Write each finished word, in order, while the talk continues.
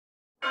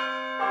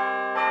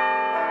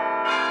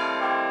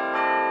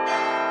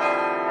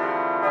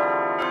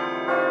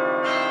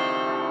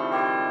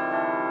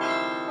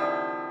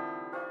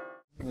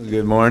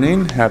Good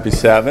morning. Happy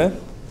Sabbath.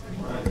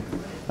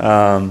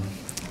 I'm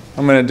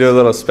going to do a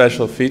little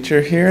special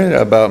feature here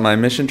about my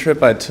mission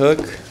trip I took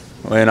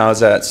when I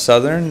was at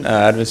Southern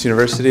Adventist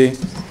University.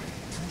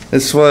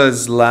 This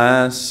was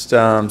last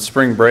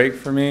spring break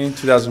for me,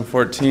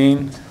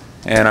 2014,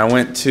 and I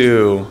went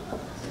to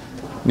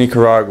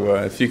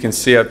Nicaragua. If you can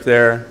see up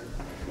there,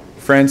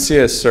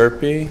 Francia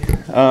Serpi.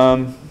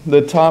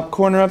 The top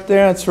corner up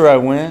there, that's where I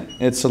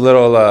went. It's a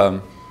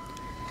little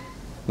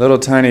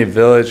tiny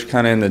village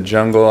kind of in the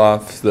jungle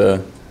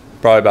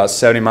probably about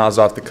 70 miles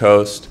off the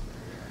coast.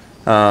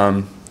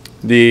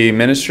 The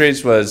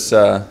ministries was,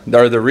 or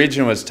the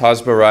region was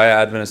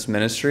Tasbaraya Adventist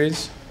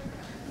Ministries.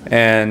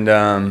 And,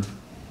 well,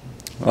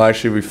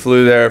 actually we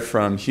flew there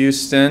from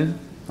Houston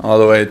all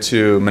the way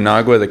to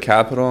Managua, the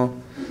capital.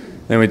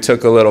 Then we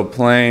took a little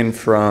plane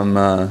from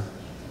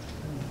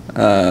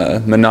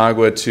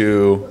Managua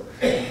to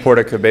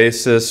Puerto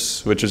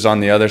Cabezas, which is on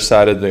the other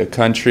side of the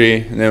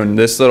country. And then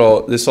this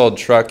old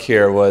truck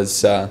here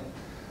was, I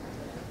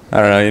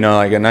don't know,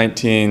 like a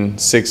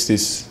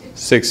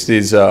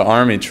 1960s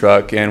army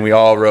truck, and we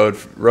all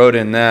rode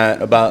in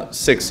that about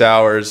 6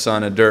 hours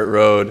on a dirt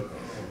road.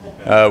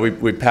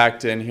 We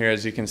packed in here,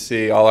 as you can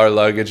see, all our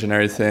luggage and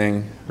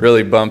everything.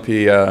 Really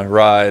bumpy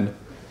ride.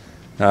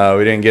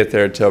 We didn't get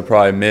there till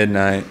probably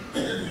midnight.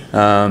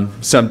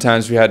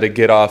 Sometimes we had to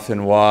get off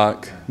and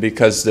walk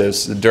because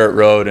there's a dirt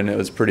road and it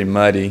was pretty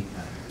muddy,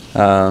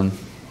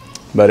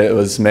 but it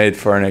was made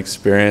for an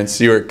experience.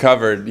 You were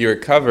covered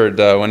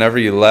whenever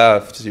you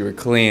left. You were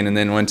clean, and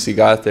then once you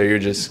got there, you're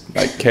just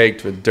like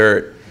caked with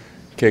dirt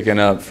kicking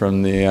up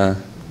from the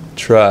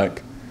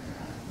truck.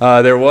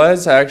 There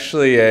was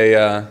actually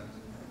a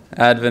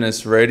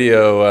Adventist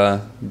radio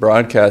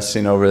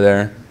broadcasting over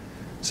there,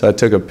 so I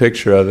took a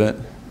picture of it.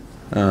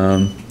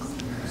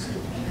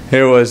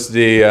 Here was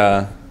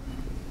the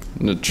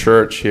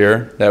church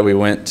here that we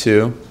went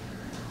to.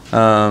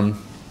 A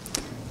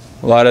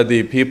lot of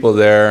the people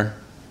there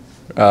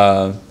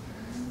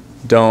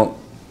don't,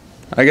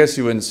 I guess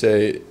you wouldn't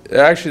say,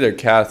 actually they're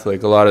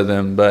Catholic, a lot of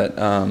them, but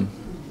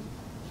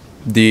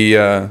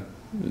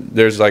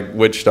there's like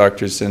witch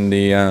doctors in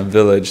the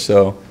village,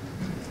 so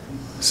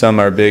some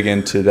are big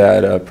into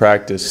that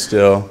practice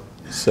still.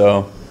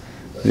 So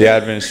the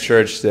Adventist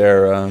church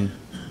there,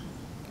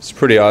 it's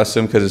pretty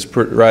awesome because it's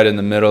right in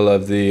the middle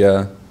of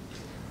the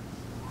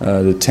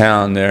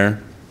town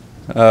there.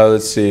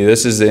 Let's see.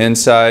 This is the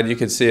inside. You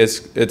can see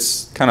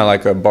it's kind of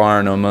like a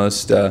barn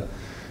almost.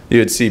 You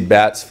would see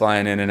bats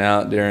flying in and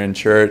out during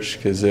church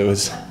because it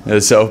was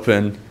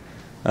open.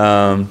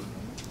 Oh,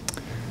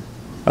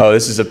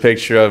 this is a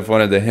picture of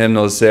one of the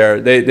hymnals there.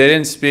 They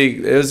didn't speak.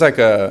 It was like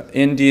a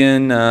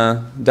Indian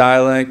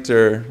dialect,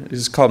 or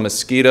it's called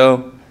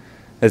Mosquito.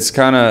 It's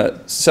kind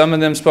of, some of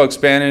them spoke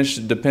Spanish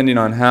depending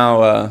on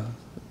how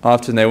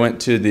often they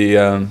went to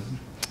the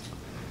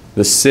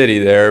city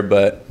there,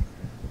 but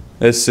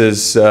this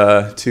is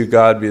To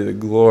God Be the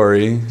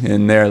Glory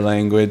in their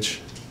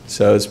language.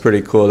 So it's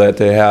pretty cool that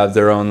they have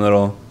their own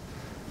little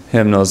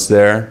hymnals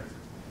there.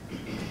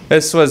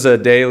 This was a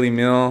daily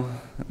meal.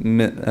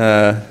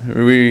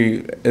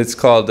 It's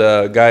called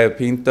gallo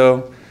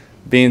pinto.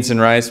 Beans and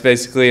rice,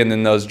 basically, and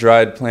then those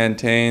dried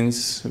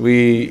plantains.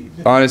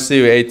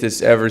 Honestly, we ate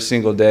this every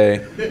single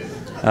day.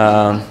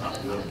 Yeah,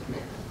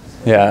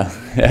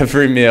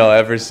 every meal,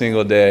 every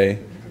single day.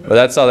 But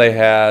that's all they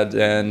had,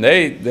 and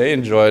they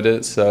enjoyed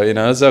it. So it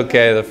was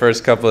okay. The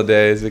first couple of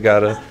days,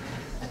 yeah.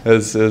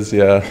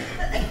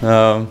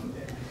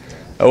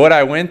 What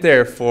I went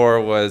there for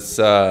was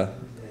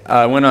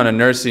I went on a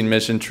nursing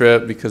mission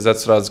trip because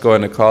that's what I was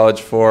going to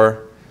college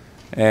for.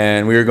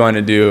 And we were going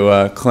to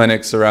do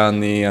clinics around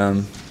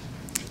the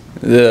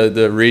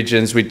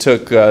regions. We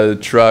took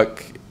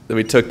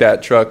that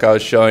truck I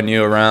was showing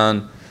you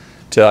around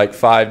to like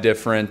 5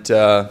 different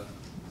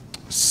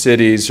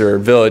cities or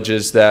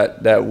villages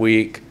that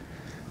week.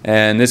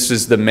 And this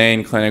was the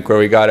main clinic where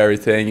we got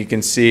everything. You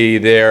can see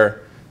there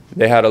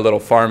they had a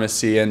little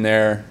pharmacy in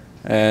there,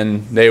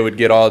 and they would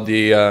get all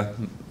the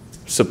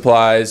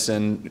supplies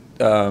and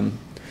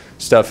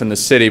stuff in the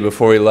city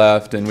before we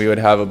left, and we would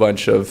have a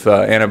bunch of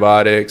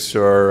antibiotics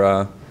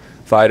or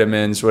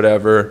vitamins,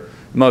 whatever.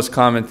 The most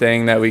common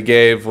thing that we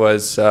gave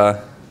was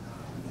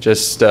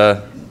just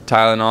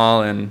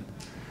Tylenol and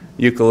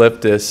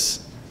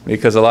eucalyptus,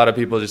 because a lot of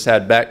people just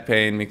had back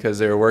pain because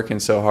they were working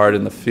so hard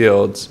in the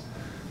fields.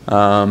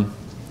 But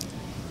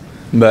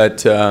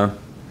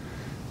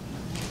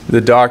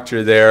the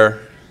doctor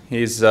there,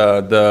 he's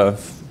the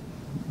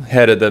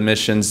head of the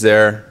missions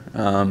there.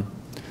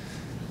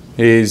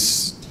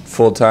 He's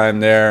full-time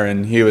there,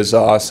 and he was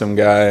an awesome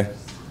guy.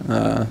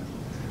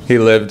 He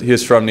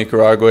was from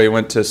Nicaragua. He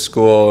went to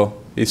school.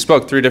 He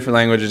spoke 3 different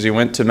languages. He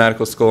went to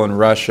medical school in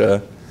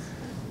Russia,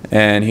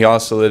 and he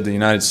also lived in the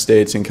United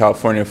States in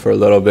California for a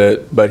little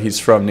bit, but he's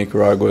from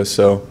Nicaragua,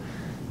 so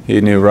he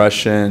knew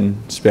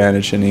Russian,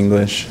 Spanish, and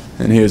English,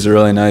 and he was a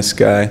really nice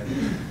guy.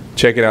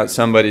 Checking out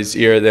somebody's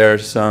ear there,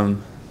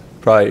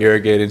 probably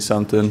irrigating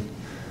something.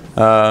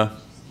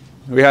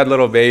 we had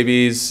little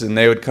babies, and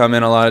they would come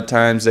in a lot of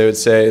times. They would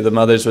say, the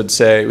mothers would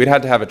say, we'd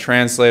have to have a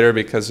translator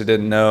because we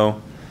didn't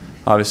know,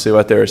 obviously,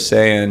 what they were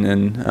saying.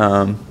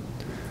 And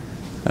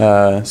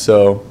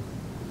so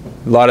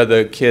a lot of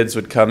the kids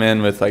would come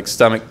in with like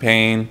stomach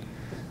pain,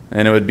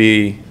 and it would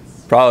be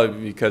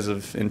probably because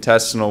of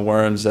intestinal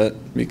worms,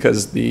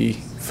 because the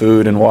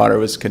food and water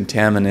was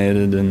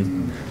contaminated,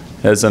 and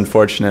it's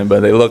unfortunate.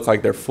 But they look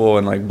like they're full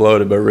and like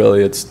bloated, but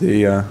really it's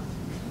the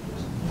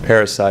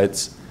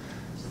parasites.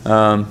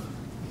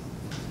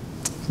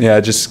 Yeah,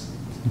 just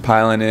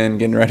piling in,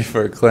 getting ready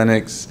for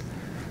clinics.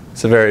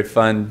 It's a very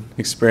fun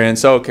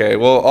experience. Okay,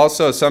 well,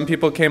 also some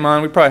people came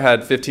on. We probably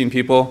had 15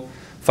 people.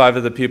 5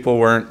 of the people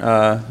weren't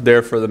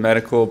there for the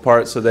medical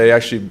part, so they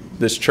actually,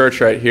 this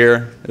church right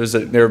here,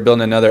 they were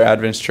building another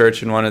Adventist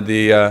church in one of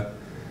the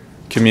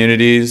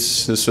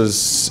communities. This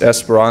was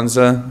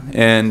Esperanza,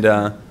 and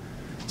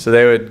so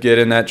they would get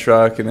in that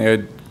truck and they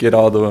would get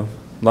all the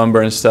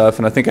lumber and stuff.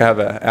 And I think I have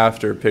an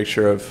after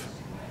picture of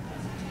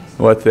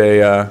what they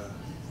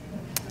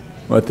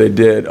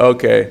did.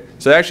 Okay,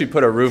 so they actually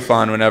put a roof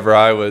on whenever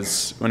I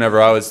was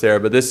there.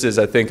 But this is,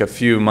 I think, a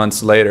few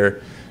months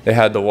later. They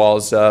had the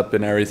walls up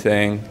and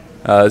everything.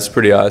 It's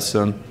pretty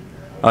awesome.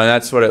 And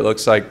that's what it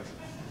looks like.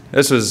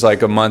 This was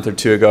like a month or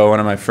 2 ago. One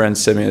of my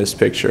friends sent me this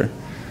picture.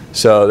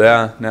 So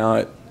yeah,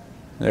 now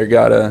they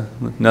got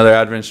another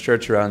Adventist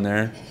church around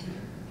there.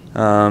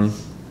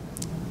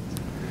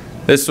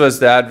 This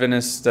was the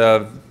Adventist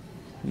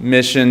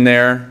mission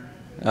there.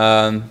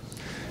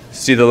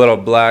 See the little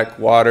black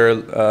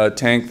water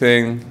tank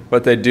thing?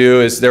 What they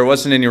do is there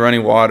wasn't any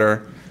running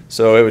water,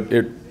 so it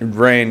would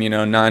rain,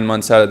 9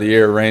 months out of the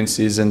year, rain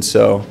season.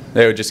 So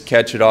they would just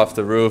catch it off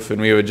the roof,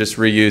 and we would just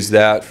reuse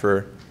that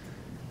for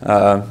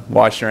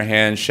washing our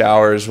hands,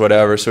 showers,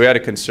 whatever. So we had to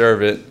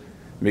conserve it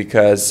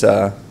because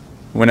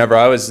whenever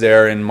I was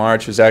there in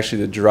March, it was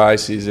actually the dry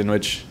season,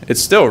 which it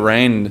still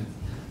rained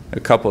a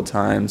couple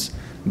times,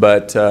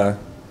 but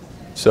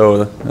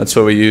so that's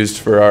what we used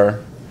for our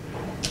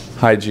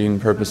hygiene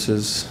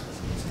purposes.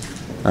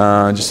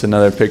 Just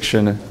another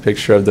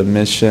picture of the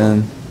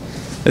mission.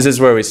 This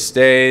is where we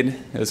stayed.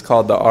 It was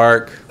called the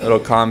Ark, little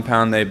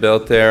compound they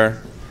built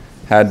there.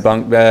 Had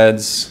bunk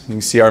beds. You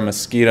can see our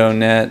mosquito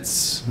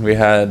nets. We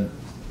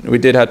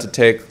did have to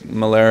take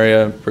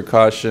malaria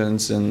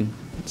precautions and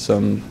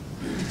some,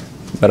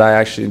 but I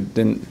actually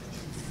didn't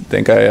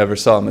think I ever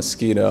saw a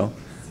mosquito.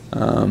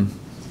 But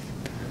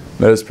it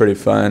was pretty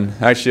fun.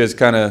 Actually, it was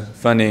kind of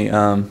funny.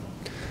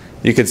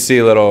 You could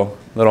see little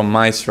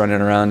mice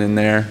running around in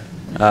there.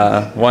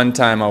 One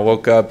time I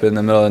woke up in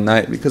the middle of the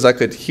night because I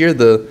could hear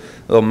the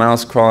little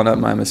mouse crawling up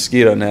my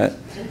mosquito net,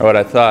 or what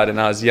I thought, and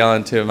I was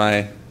yelling to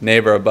my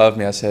neighbor above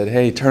me. I said,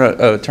 "Hey,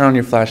 turn on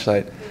your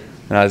flashlight."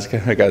 And I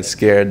got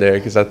scared there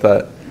because I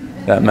thought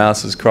that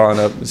mouse was crawling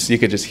up. So you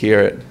could just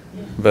hear it.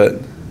 But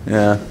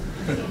yeah,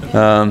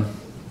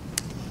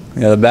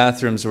 the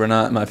bathrooms were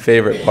not my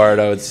favorite part,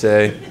 I would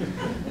say.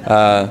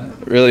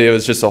 Really, it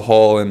was just a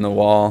hole in the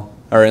wall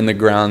or in the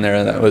ground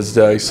there that was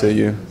dug, so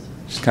you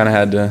just kind of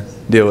had to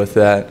deal with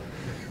that.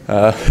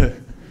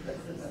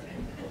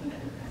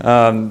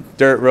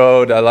 Dirt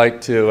road. I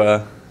like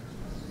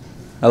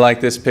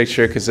this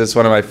picture because it's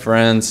one of my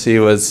friends. He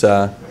was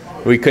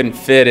we couldn't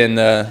fit in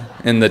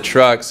the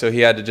truck, so he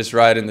had to just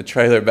ride in the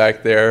trailer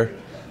back there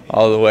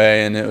all the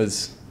way, and it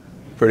was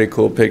a pretty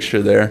cool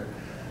picture there.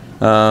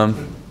 Oh,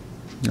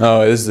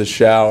 this is the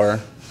shower.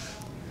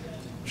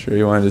 I'm sure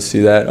you wanted to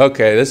see that.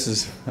 Okay, this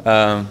is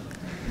a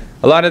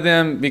lot of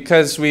them,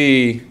 because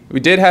we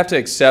did have to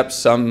accept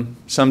some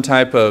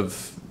type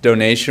of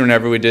donation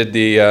whenever we did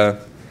the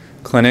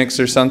clinics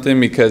or something,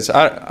 because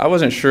I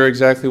wasn't sure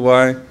exactly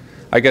why.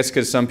 I guess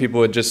because some people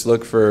would just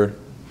look for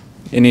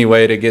any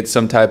way to get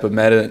some type of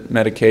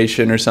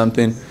medication or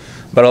something.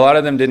 But a lot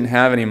of them didn't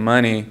have any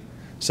money,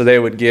 so they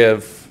would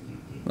give,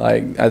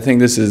 like, I think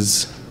this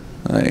is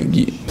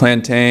like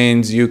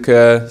plantains,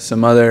 yucca,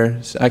 some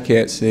other, I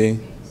can't see,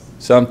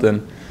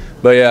 something.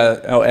 But yeah,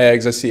 oh,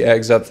 eggs, I see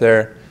eggs up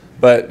there.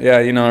 But yeah,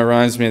 it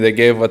reminds me they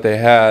gave what they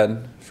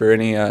had for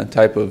any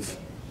type of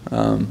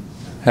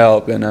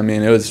help. And I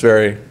mean, it was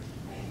very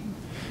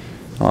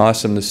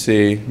awesome to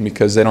see,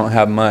 because they don't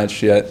have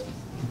much, yet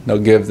they'll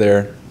give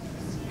their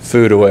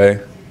food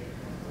away.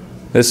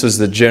 This was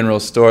the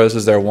general store. This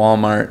was their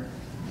Walmart.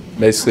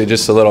 Basically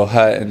just a little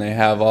hut, and they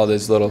have all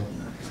these little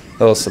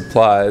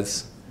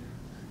supplies.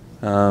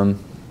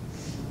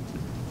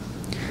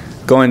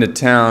 Going to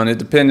town, it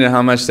depended on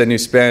how much they knew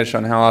Spanish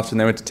on how often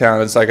they went to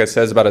town. It's like I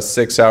said, it's about a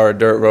 6-hour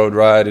dirt road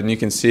ride, and you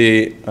can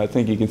see, I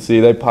think you can see,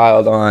 they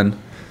piled on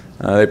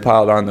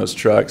those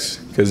trucks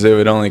because they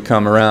would only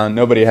come around.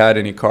 Nobody had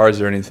any cars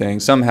or anything.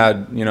 Some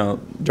had,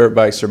 dirt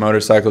bikes or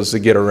motorcycles to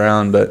get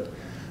around, but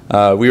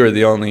we were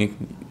the only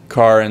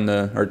car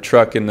or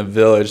truck in the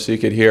village, so you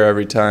could hear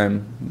every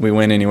time we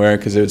went anywhere,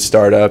 because it would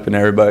start up and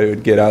everybody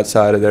would get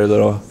outside of their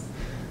little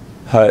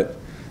hut.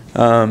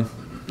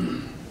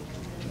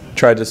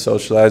 Tried to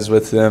socialize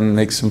with them,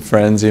 make some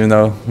friends, even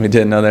though we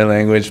didn't know their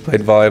language.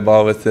 Played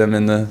volleyball with them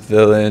in the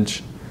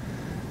village.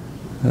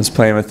 I was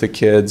playing with the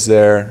kids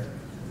there.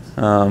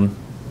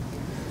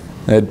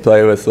 They'd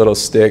play with little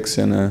sticks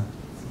and a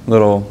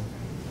little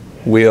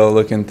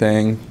wheel-looking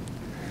thing.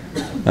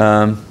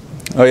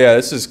 Oh yeah,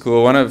 this is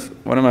cool. One of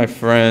my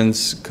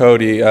friends,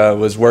 Cody,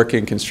 was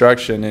working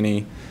construction,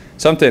 and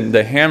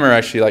the hammer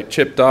actually like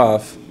chipped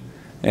off,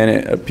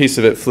 and a piece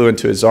of it flew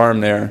into his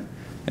arm there,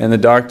 and the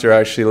doctor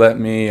actually let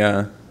me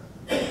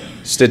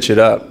stitch it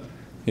up.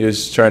 He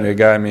was trying to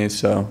guide me,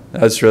 so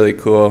that's really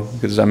cool,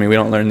 because I mean we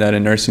don't learn that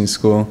in nursing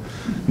school,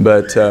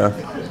 but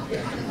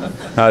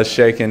I was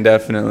shaking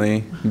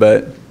definitely,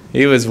 but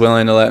he was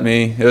willing to let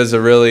me. It was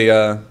a really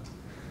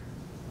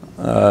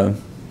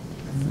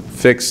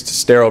fixed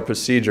sterile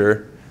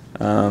procedure.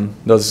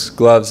 Those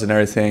gloves and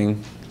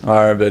everything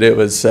are, but it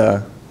was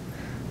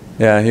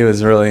yeah, he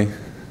was really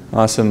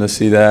awesome to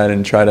see that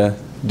and try to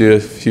do a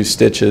few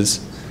stitches.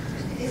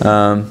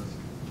 So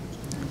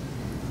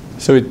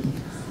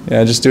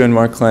just doing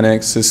more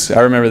clinics. I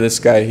remember this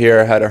guy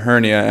here had a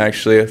hernia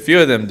actually. A few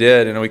of them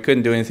did, and we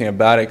couldn't do anything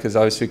about it because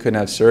obviously we couldn't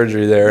have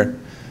surgery there,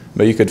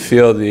 but you could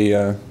feel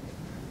the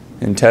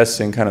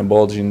intestine kind of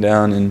bulging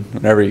down, and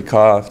whenever he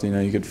coughed,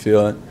 you could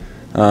feel it.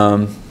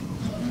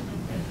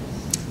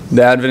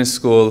 The Adventist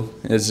school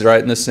is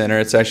right in the center.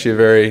 It's actually a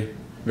very,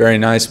 very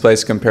nice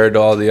place compared to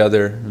all the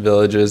other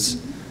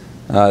villages.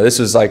 This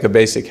was like a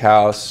basic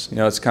house.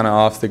 It's kind of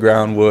off the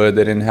ground wood.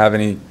 They didn't have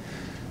any,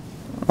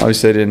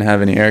 obviously they didn't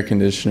have any air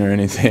conditioner or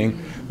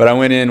anything. But I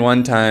went in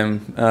one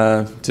time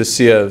to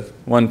see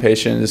one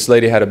patient. This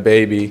lady had a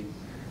baby,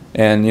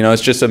 and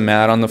it's just a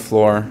mat on the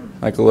floor,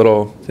 like a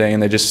little thing,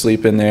 and they just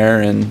sleep in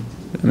there, and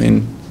I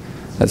mean,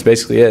 that's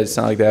basically it. It's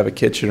not like they have a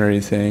kitchen or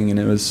anything, and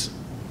it was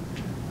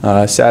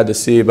sad to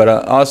see.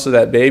 But also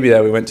that baby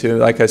that we went to,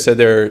 like I said,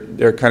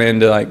 they're kind of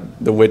into like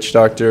the witch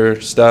doctor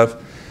stuff.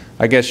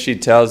 I guess she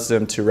tells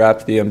them to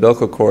wrap the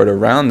umbilical cord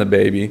around the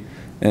baby,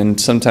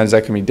 and sometimes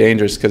that can be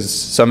dangerous because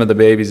some of the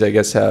babies, I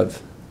guess,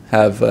 have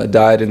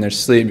died in their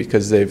sleep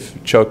because they've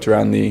choked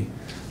around the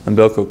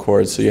umbilical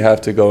cord. So you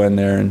have to go in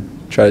there and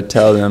try to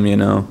tell them,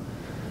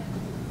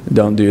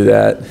 don't do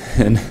that,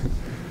 and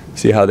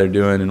see how they're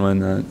doing and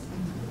whatnot.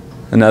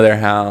 Another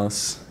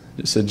house,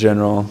 just a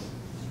general,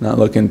 not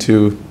looking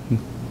too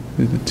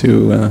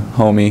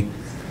homey.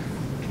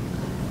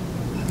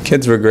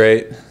 Kids were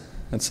great.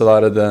 That's a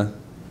lot of the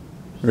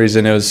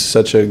reason it was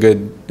such a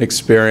good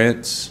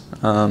experience.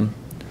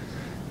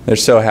 They're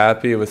so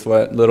happy with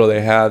what little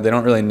they have. They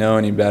don't really know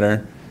any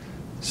better.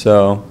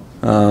 So,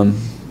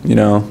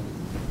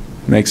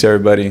 makes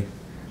everybody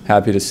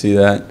happy to see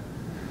that.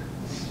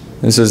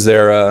 This is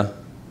their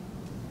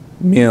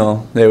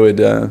meal. They would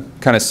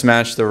kind of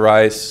smash the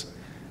rice.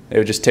 They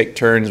would just take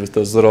turns with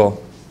those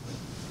little,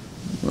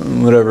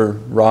 whatever,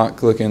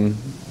 rock-looking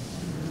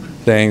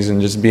things and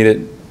just beat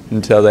it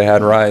until they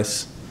had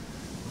rice.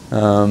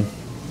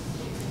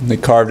 They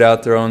carved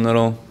out their own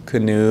little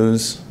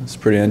canoes. It's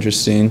pretty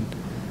interesting.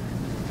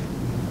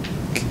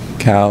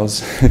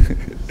 Cows.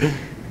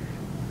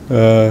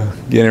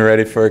 Getting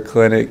ready for a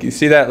clinic. You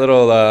see that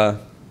little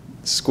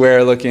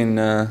square-looking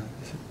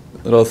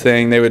little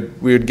thing?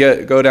 We would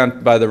go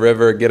down by the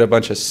river, get a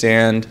bunch of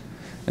sand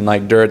and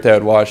like dirt that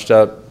had washed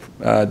up,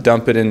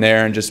 dump it in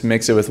there, and just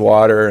mix it with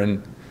water,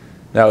 and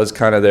that was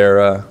kind of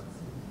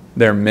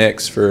their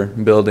mix for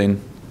building,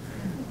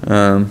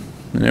 and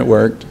it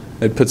worked.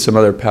 They'd put some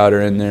other powder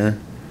in there.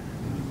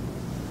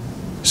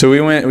 So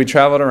we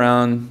traveled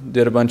around,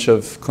 did a bunch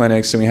of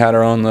clinics, and we had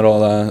our own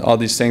little, all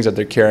these things that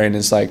they're carrying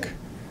is like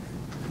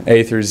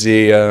A through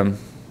Z,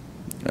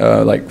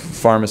 like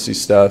pharmacy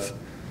stuff.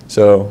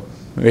 So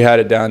we had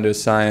it down to a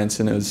science,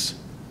 and we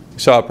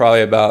saw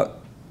probably about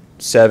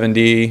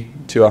 70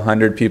 to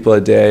 100 people a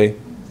day.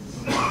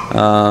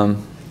 And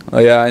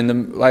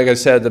like I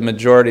said, the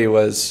majority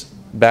was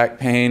back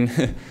pain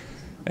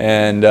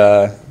and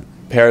a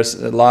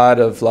lot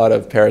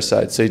of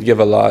parasites. So you'd give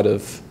a lot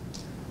of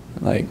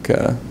like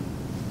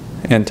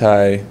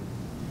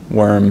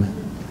anti-worm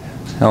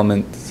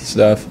helmet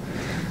stuff,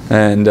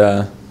 and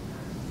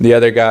the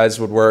other guys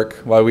would work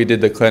while we did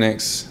the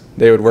clinics.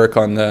 They would work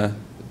on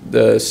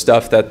the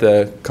stuff that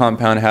the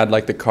compound had,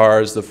 like the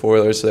cars, the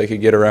foilers, so they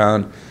could get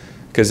around.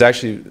 Because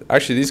actually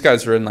these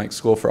guys were in like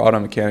school for auto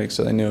mechanics,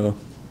 so they knew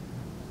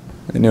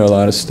a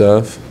lot of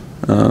stuff.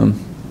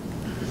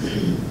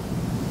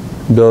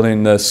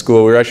 Building the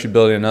school, we were actually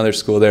building another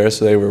school there,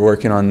 so they were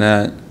working on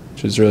that,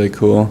 which was really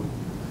cool.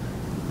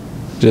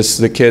 Just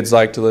the kids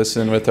like to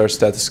listen with our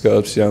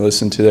stethoscopes,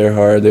 listen to their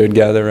heart. They would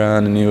gather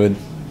around, and you would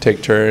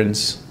take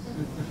turns.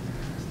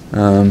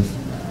 Oh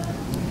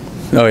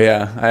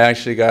yeah, I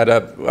actually got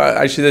up.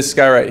 Actually, this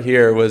guy right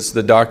here was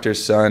the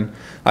doctor's son.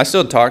 I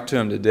still talk to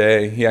him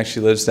today. He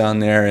actually lives down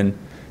there, and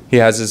he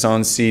has his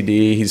own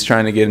CD. He's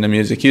trying to get into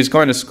music. He was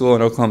going to school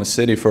in Oklahoma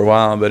City for a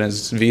while, but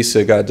his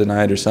visa got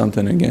denied or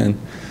something again.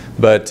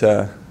 But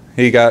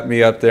he got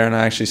me up there, and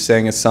I actually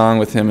sang a song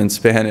with him in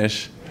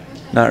Spanish,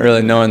 not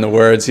really knowing the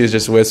words. He was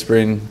just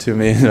whispering to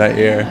me in my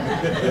ear.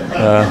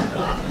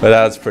 But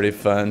that was pretty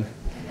fun.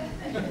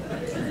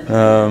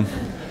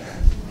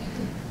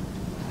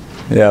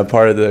 Yeah,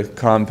 part of the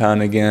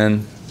compound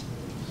again.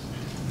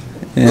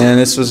 And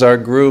this was our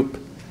group.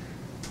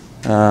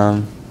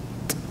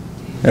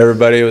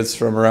 Everybody was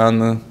from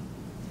around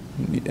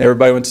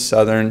everybody went to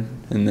Southern,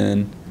 and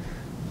then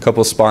a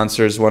couple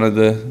sponsors. One of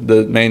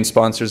the main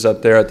sponsors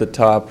up there at the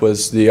top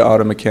was the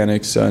auto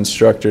mechanics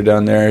instructor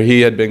down there.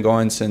 He had been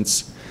going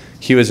since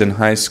he was in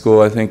high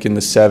school, I think in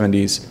the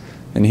 70s,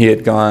 and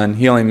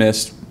he only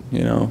missed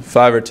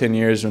 5 or 10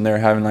 years when they were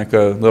having like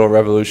a little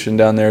revolution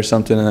down there or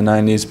something in the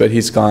 90s, but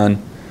he's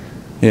gone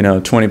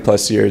 20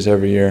 plus years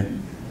every year,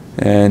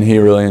 and he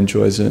really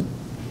enjoys it.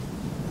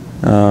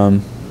 Yeah,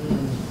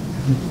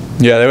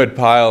 they would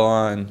pile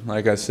on.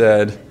 Like I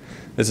said,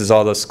 this is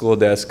all the school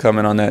desks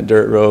coming on that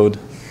dirt road.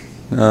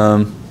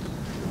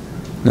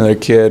 Another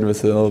kid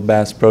with a little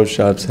Bass Pro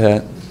Shops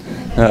hat.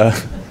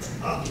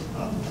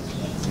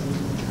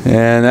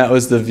 And that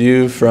was the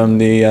view from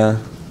the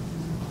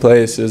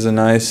place. It was a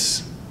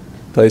nice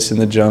place in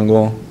the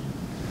jungle.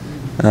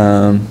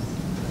 And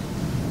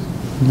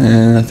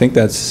I think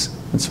that's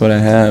what I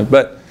have.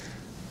 But I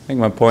think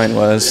my point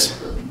was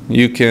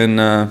you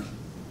can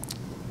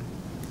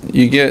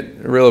you get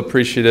real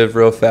appreciative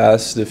real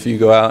fast if you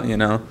go out,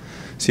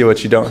 see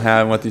what you don't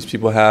have and what these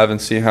people have, and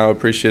see how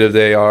appreciative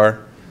they are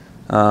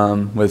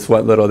with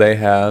what little they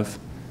have.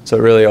 So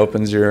it really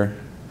opens your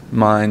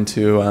mind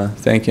to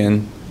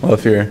thinking, well,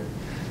 if you're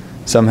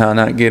somehow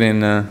not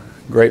getting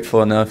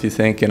grateful enough, you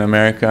think, in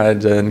America,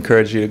 I'd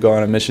encourage you to go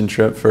on a mission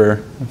trip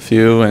for a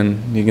few,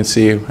 and you can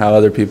see how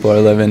other people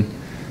are living,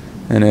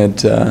 and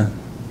it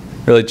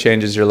really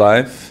changes your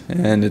life,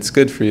 and it's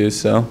good for you.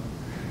 So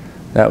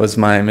that was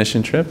my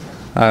mission trip.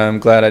 I'm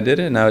glad I did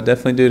it, and I would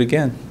definitely do it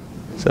again.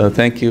 So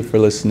thank you for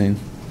listening.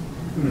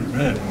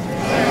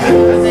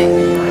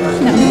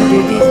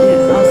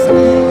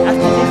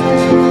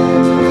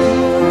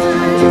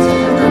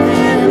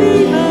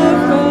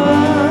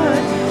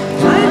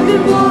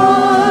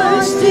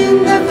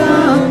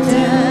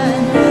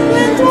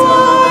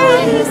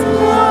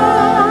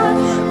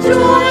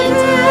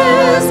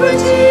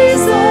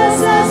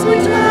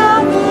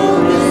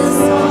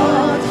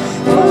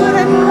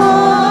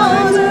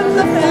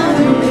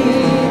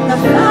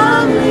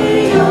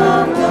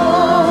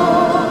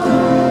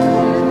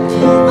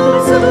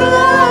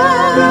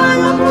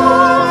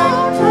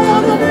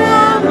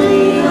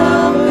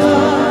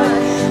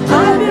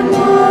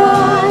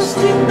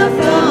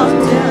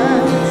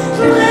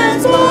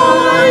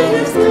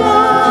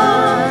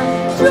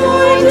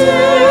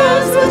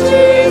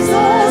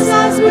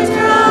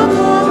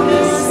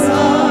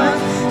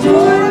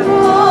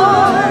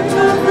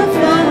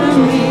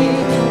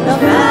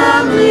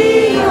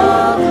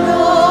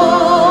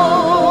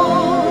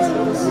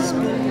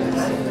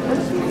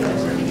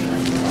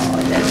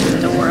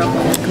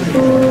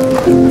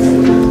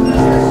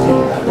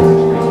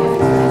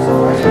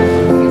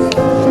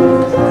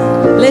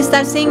 Let's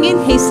start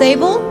singing. He's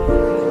able.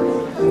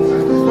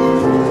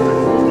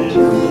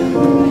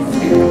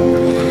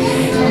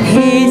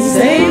 He's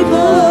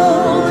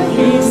able.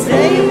 He's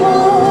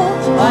able.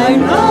 I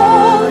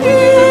know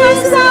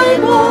He's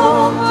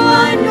able.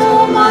 I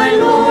know my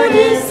Lord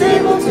is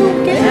able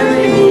to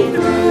carry me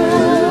through.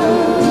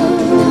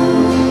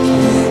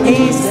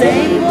 He's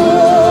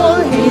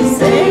able.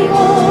 He's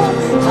able.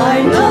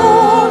 I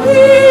know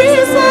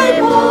He's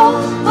able.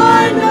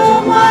 I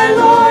know my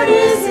Lord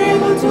is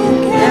able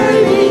to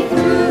carry me through.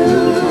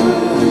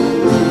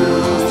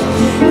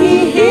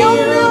 He healed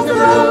the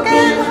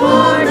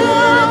brokenhearted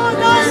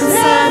and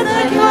set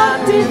the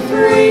captive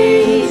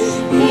free.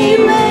 He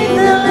made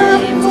the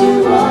lame to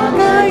walk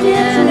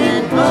again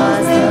and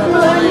caused the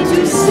blind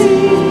to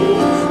see.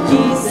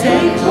 He's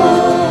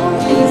able.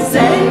 He's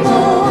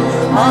able.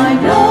 I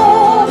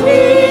know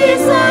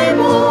He's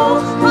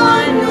able. I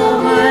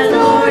know my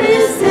Lord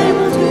is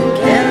able to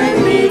carry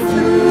me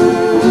through.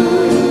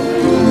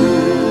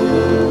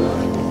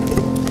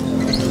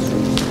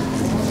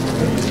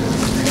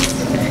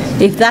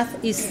 If that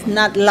is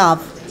not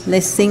love,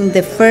 let's sing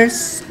the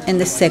first and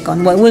the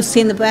second. Well, we'll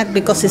sing the back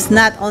because it's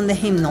not on the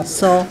hymnal.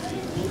 So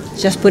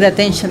just put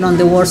attention on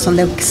the words on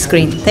the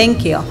screen.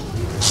 Thank you.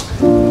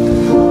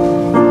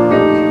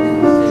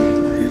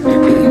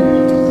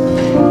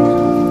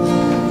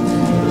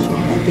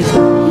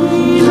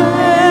 He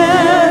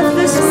left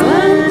the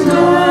splendor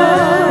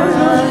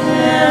of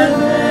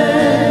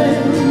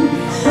heaven,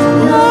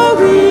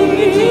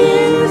 knowing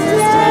His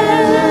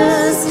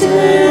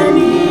destiny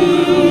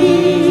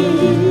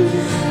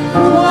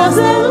was a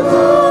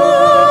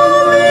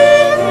lonely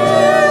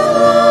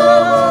hill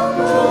of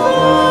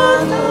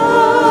Golgotha,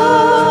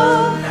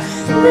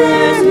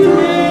 there to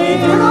lay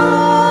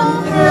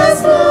down His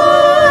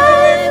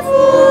life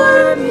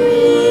for me.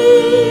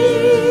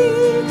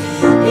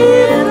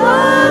 If I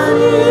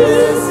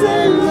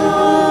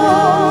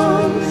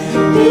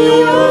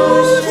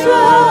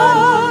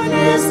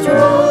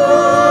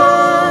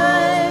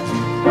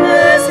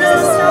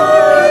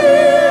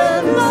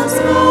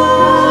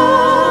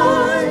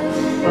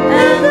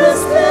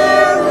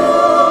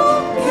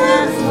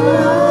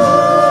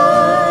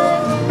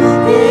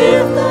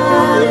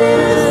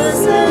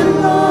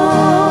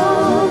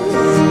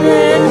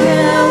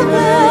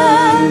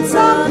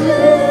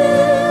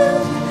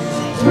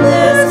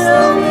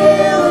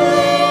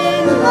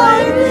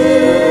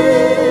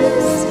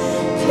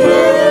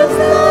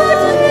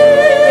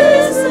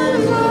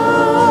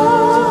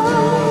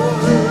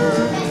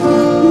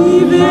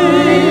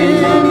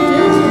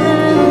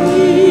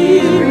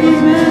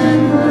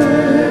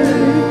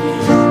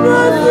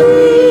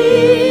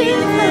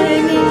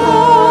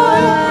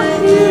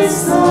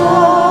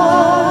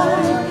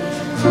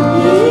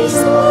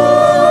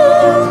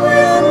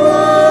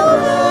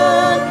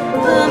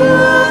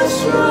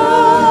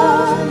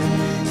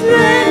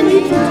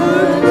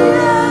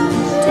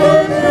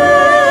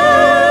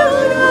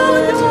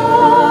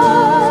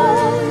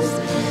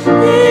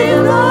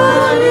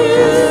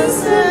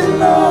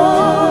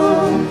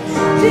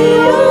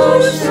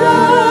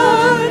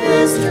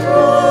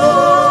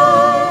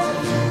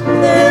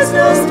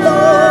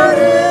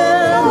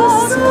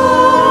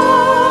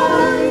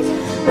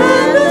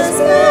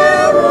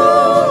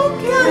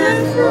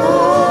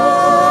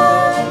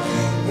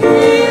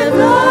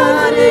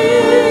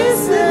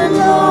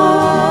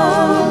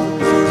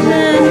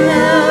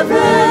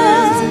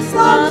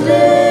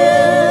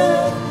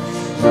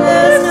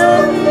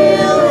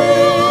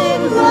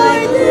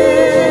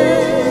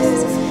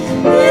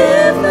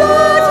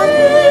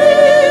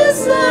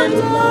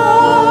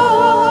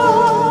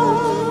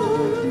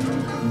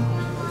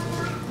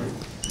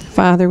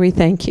Father, we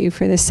thank you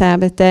for this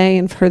Sabbath day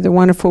and for the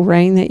wonderful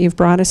rain that you've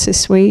brought us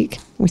this week.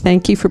 We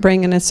thank you for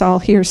bringing us all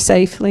here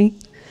safely.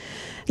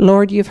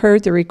 Lord, you've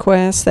heard the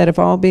requests that have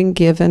all been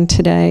given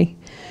today.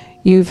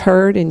 You've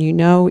heard and you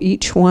know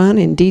each one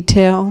in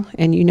detail,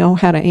 and you know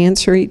how to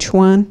answer each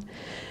one.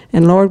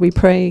 And Lord, we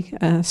pray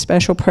a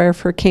special prayer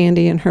for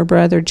Candy and her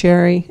brother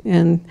Jerry,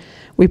 and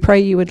we pray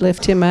you would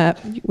lift him up.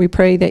 We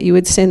pray that you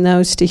would send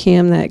those to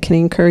him that can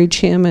encourage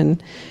him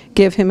and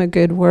give him a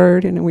good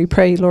word. And we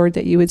pray, Lord,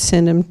 that you would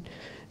send him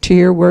to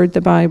your word,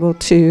 the Bible,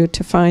 to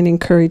find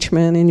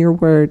encouragement in your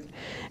word.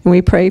 And we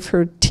pray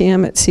for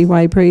Tim at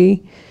CY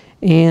Bree.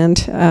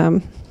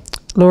 And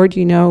Lord,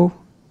 you know,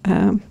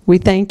 we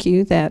thank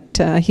you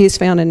that he has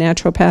found a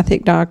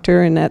naturopathic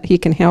doctor and that he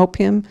can help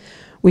him.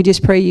 We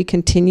just pray you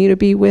continue to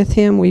be with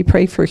him. We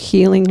pray for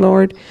healing,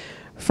 Lord,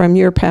 from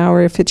your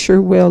power. If it's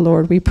your will,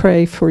 Lord, we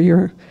pray for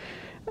your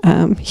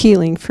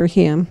healing for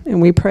him. And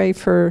we pray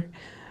for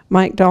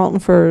Mike Dalton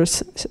for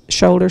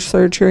shoulder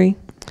surgery.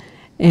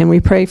 And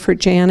we pray for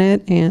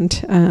Janet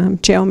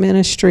and jail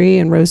ministry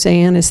and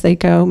Roseanne as they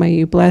go. May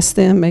you bless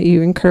them. May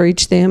you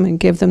encourage them and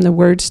give them the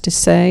words to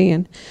say.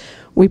 And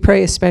we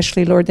pray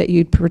especially, Lord, that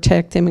you'd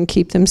protect them and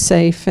keep them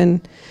safe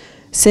and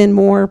send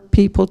more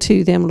people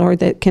to them, Lord,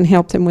 that can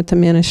help them with the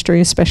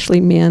ministry,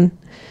 especially men.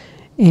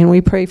 And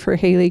we pray for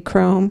Haley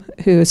Crome,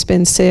 who has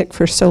been sick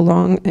for so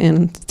long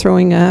and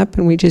throwing up.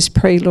 And we just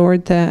pray,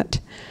 Lord,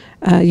 that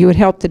you would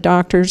help the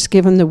doctors,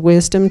 give them the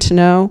wisdom to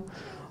know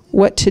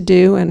what to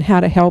do and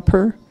how to help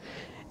her.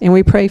 And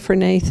we pray for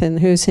Nathan,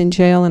 who's in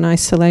jail in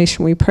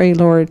isolation. We pray,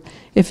 Lord,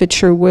 if it's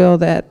your will,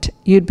 that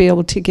you'd be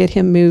able to get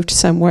him moved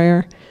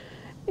somewhere.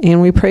 And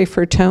we pray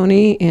for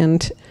Tony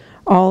and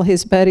all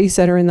his buddies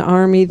that are in the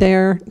Army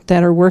there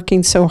that are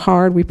working so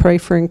hard. We pray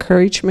for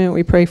encouragement.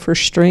 We pray for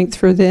strength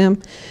for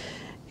them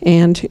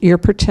and your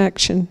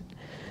protection.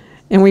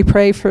 And we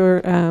pray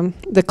for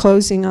the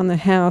closing on the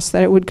house,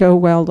 that it would go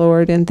well,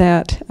 Lord, and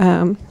that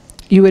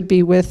you would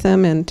be with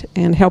them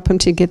and help them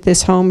to get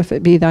this home if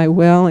it be thy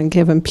will, and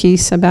give them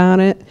peace about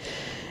it.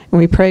 And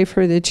we pray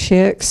for the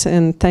chicks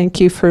and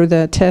thank you for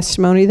the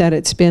testimony that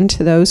it's been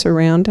to those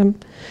around them.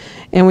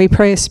 And we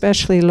pray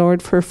especially,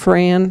 Lord, for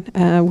Fran.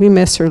 We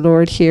miss her,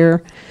 Lord,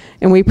 here.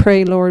 And we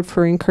pray, Lord,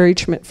 for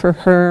encouragement for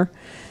her.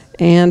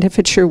 And if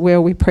it's your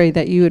will, we pray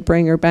that you would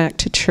bring her back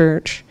to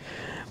church.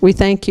 We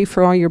thank you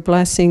for all your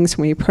blessings.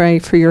 We pray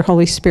for your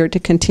Holy Spirit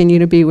to continue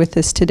to be with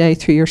us today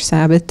through your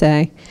Sabbath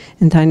day.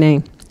 In thy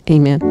name,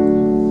 amen.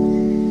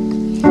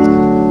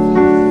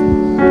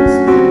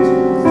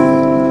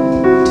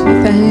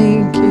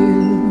 Thank you.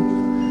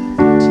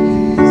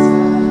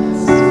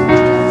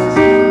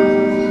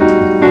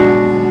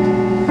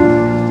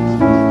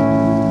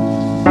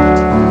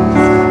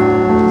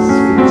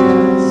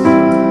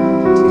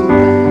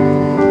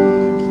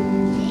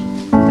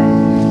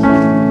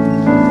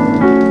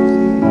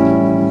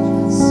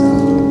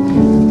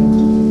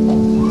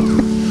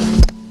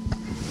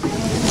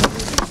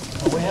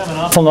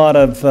 A lot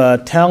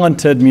of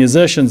talented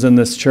musicians in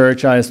this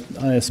church. I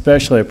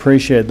especially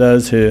appreciate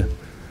those who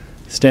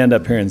stand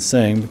up here and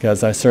sing,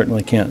 because I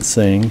certainly can't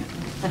sing.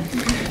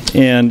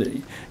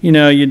 And you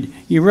know,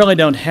 you really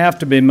don't have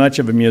to be much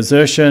of a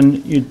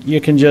musician.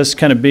 You can just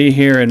kind of be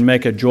here and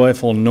make a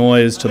joyful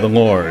noise to the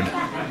Lord.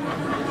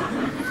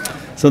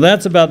 So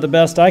that's about the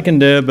best I can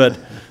do, but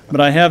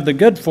I have the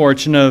good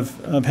fortune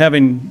of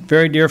having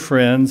very dear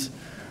friends.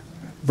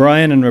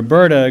 Brian and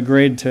Roberta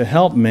agreed to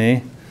help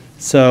me.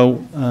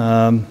 So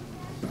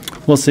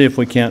we'll see if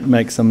we can't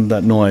make some of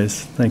that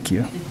noise. Thank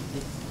you.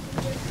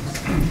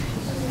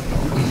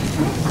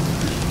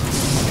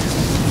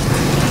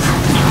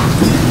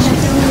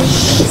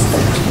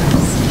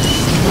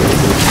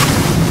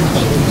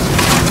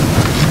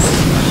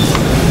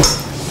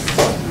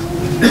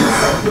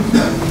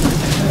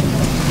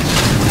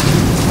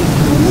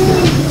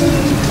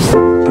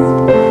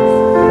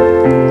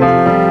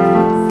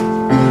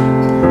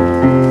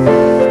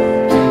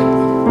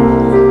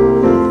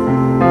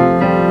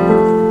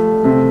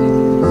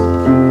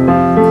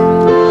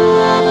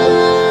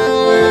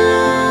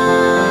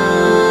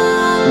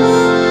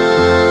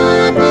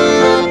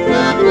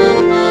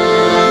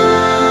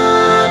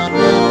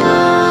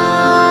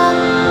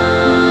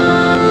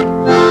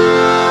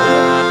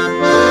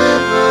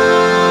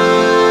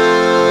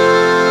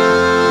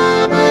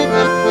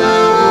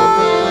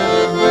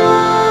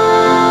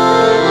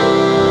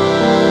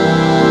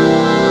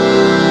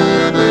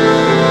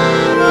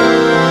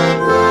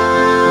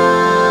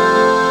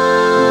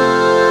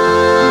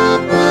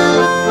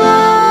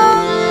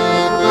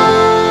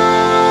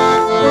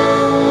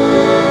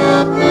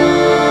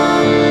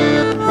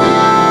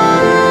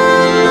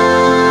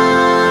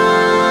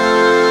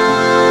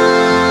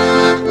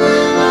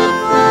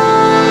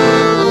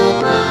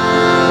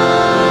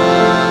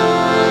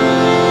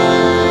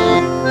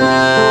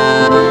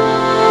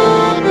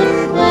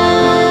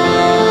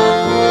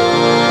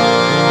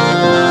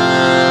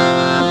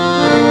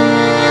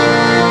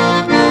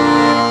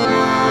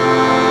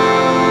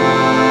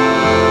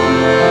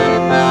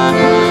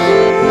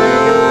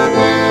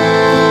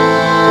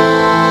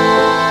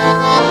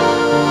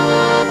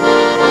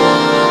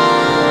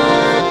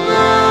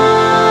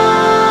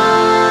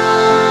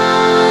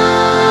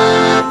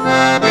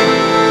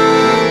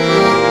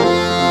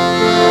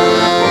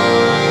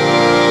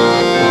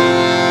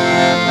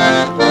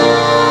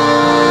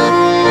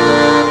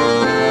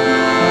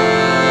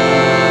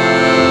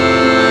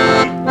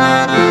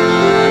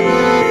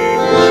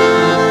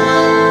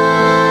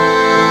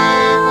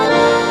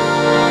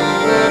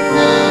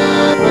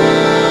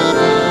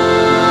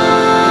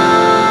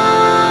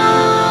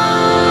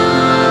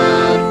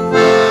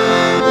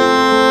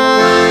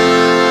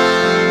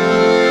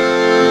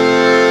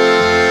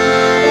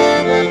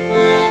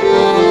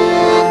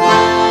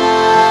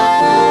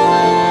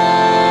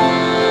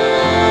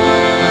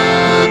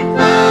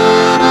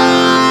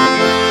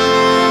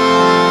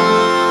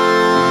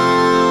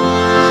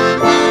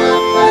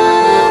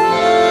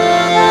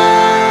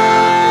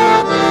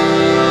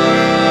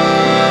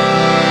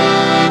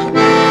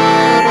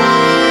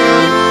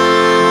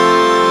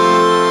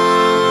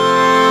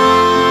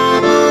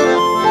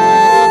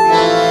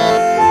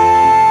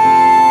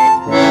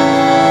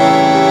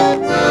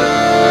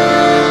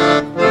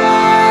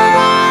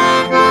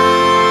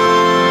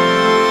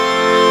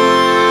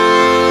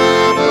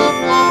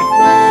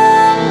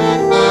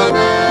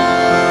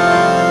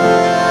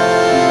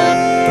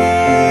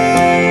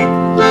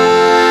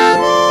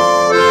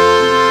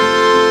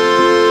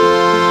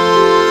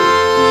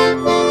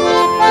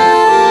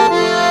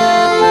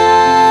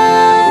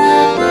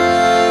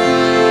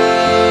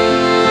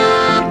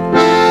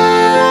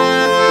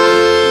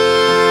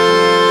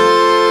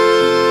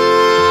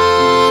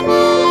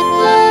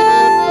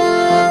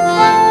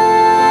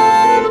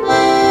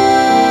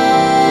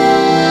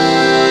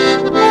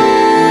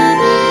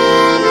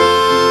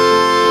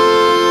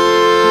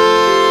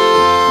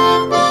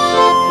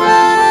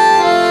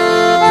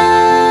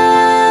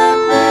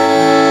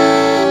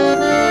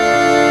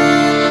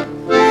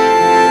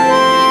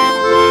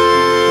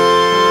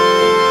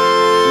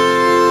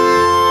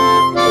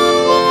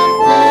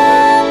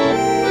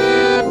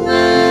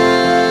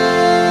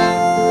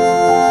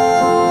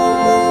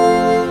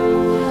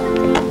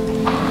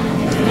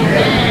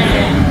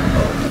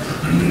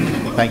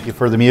 Thank you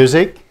for the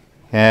music.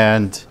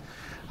 And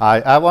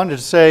I wanted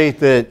to say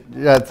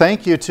that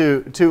thank you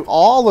to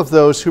all of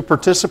those who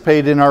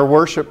participate in our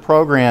worship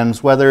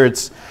programs, whether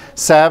it's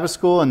Sabbath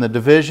School and the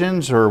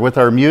divisions or with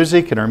our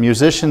music and our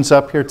musicians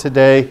up here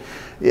today.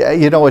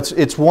 You know,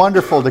 it's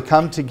wonderful to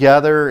come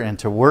together and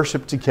to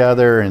worship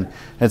together.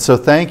 And so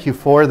thank you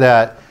for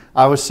that.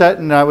 I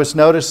was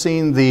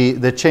noticing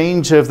the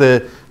change of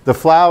the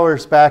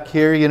flowers back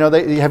here. You know,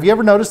 have you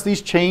ever noticed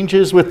these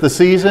changes with the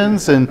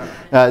seasons? And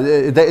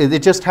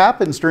it just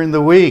happens during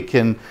the week.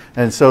 And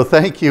so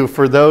thank you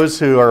for those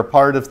who are a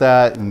part of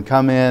that and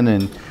come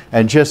in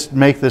and just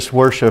make this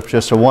worship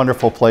just a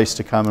wonderful place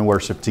to come and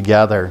worship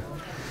together.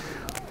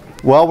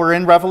 Well, we're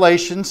in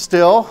Revelation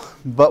still,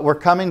 but we're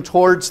coming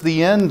towards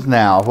the end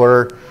now.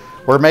 We're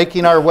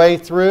making our way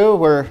through.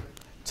 We're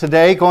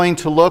today going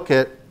to look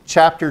at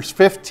chapters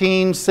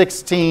 15,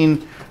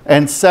 16,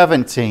 and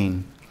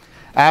 17.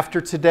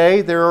 After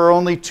today, there are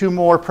only 2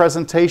 more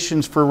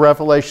presentations for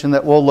Revelation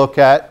that we'll look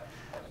at.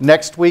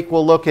 Next week,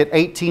 we'll look at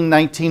 18,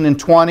 19, and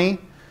 20.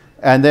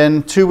 And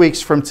then 2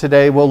 weeks from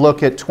today, we'll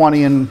look at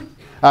 21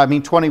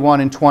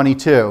 and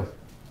 22.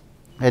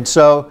 And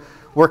so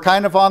we're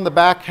kind of on the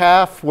back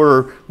half.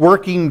 We're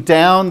working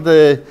down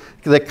the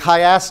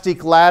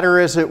chiastic ladder,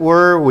 as it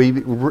were.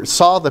 We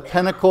saw the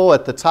pinnacle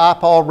at the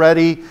top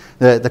already,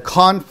 the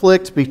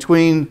conflict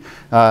between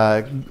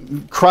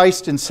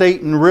Christ and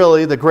Satan,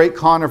 really, the great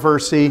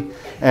controversy.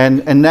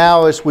 And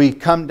now as we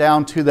come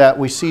down to that,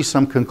 we see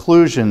some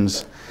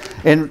conclusions.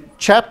 In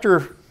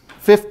chapter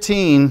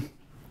 15,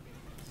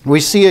 we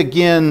see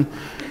again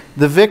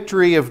the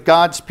victory of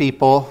God's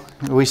people.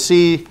 We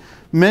see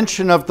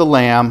mention of the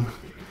Lamb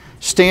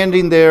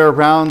standing there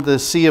around the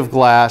sea of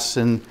glass.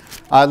 And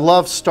I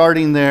love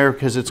starting there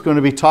because it's going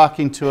to be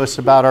talking to us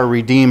about our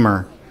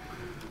Redeemer.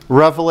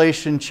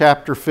 Revelation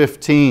chapter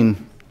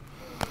 15.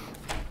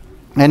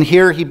 And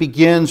here he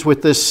begins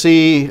with this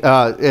sea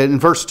in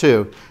verse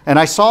 2. And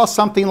I saw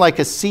something like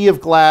a sea of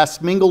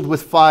glass mingled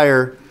with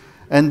fire,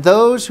 and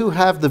those who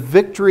have the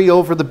victory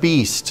over the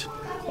beast,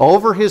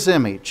 over his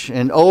image,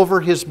 and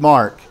over his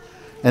mark,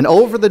 and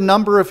over the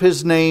number of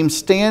his name,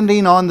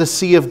 standing on the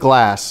sea of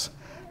glass,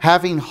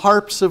 having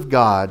harps of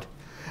God.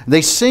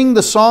 They sing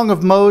the song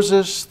of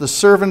Moses, the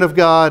servant of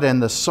God,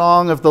 and the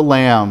song of the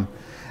Lamb.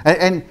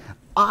 And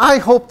I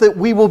hope that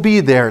we will be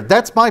there.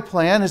 That's my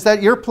plan. Is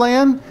that your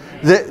plan?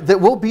 That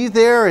we'll be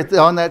there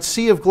on that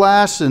sea of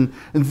glass, and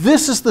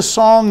this is the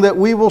song that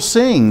we will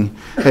sing.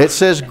 It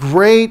says,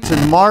 "Great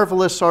and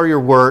marvelous are your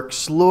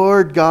works,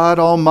 Lord God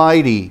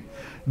Almighty.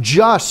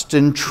 Just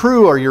and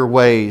true are your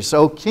ways,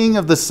 O King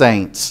of the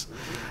saints.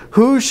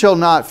 Who shall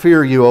not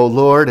fear you, O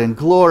Lord, and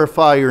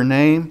glorify your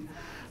name?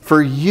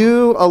 For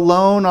you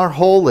alone are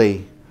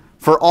holy.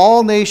 For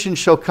all nations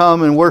shall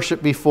come and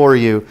worship before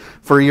you,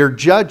 for your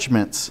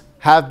judgments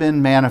have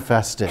been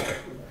manifested."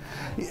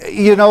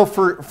 You know,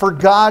 for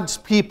God's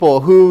people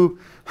who,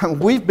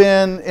 we've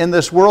been in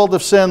this world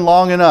of sin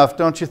long enough,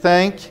 don't you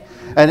think?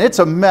 And it's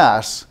a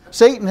mess.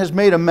 Satan has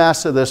made a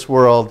mess of this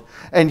world.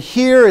 And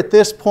here at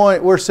this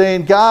point, we're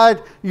saying,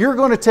 God, you're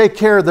going to take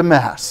care of the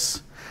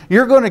mess.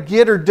 You're going to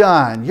get her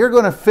done. You're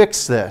going to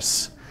fix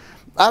this.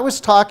 I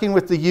was talking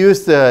with the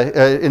youth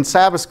in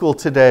Sabbath School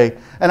today,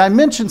 and I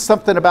mentioned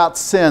something about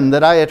sin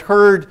that I had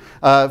heard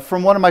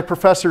from one of my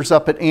professors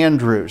up at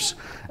Andrews.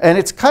 And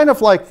it's kind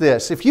of like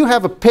this. If you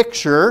have a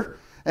picture,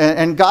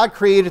 and God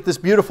created this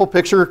beautiful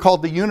picture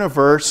called the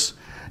universe,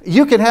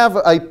 you can have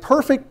a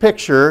perfect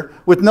picture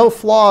with no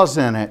flaws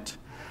in it.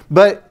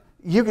 But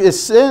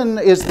sin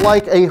is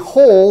like a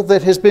hole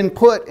that has been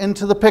put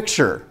into the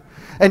picture.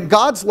 And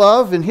God's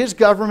love and His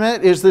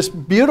government is this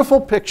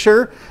beautiful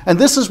picture, and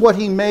this is what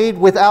He made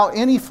without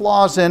any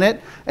flaws in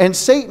it, and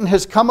Satan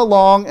has come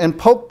along and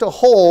poked a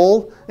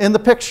hole in the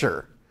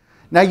picture.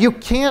 Now, you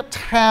can't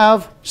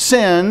have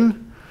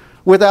sin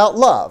without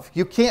love.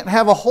 You can't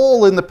have a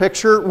hole in the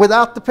picture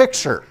without the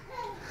picture.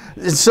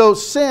 And so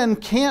sin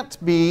can't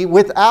be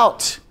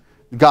without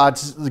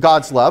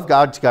God's love,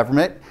 God's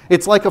government.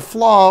 It's like a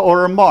flaw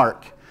or a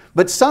mark.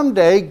 But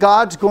someday,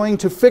 God's going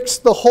to fix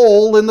the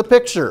hole in the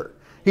picture.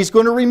 He's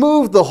going to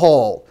remove the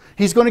hole.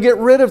 He's going to get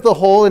rid of the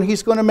hole, and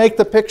He's going to make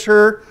the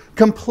picture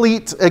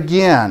complete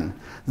again.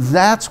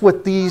 That's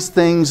what these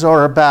things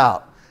are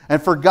about.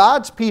 And for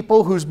God's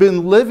people who's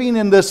been living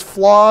in this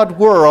flawed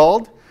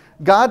world,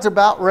 God's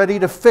about ready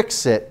to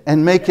fix it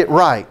and make it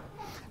right.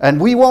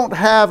 And we won't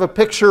have a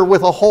picture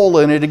with a hole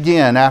in it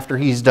again after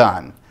He's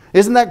done.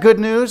 Isn't that good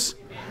news?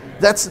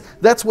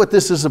 That's what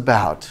this is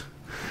about.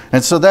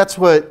 And so that's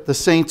what the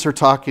saints are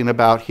talking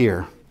about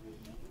here.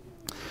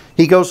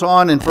 He goes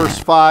on in verse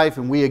 5,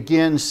 and we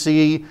again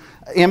see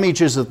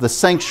images of the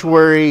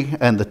sanctuary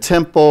and the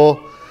temple.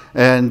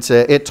 And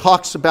it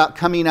talks about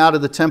coming out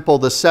of the temple,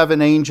 the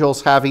 7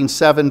 angels having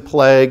 7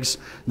 plagues.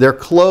 They're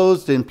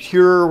clothed in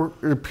pure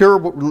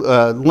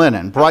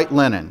linen, bright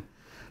linen,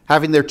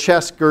 having their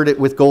chests girded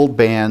with gold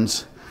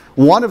bands.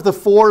 One of the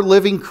 4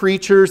 living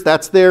creatures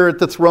that's there at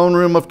the throne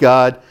room of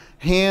God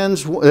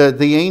hands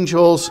the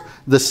angels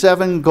the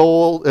 7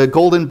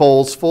 golden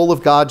bowls full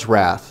of God's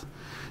wrath.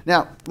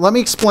 Now, let me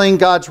explain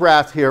God's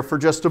wrath here for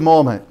just a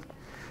moment.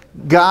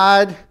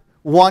 God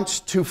wants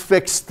to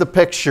fix the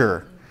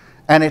picture,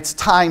 and it's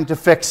time to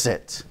fix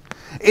it.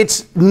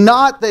 It's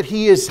not that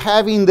he is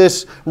having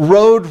this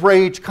road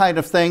rage kind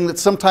of thing that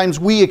sometimes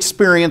we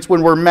experience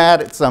when we're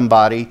mad at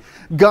somebody.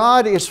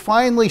 God is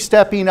finally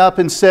stepping up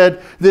and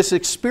said, this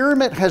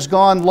experiment has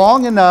gone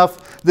long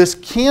enough. This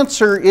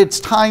cancer, it's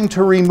time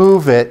to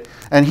remove it,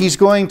 and he's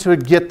going to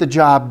get the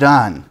job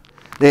done.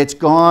 It's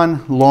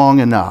gone long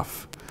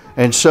enough.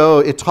 And so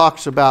it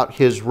talks about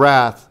his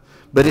wrath,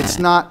 but it's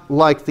not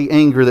like the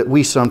anger that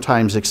we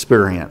sometimes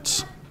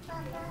experience.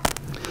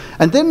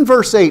 And then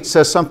verse 8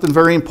 says something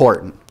very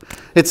important.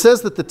 It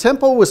says that the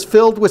temple was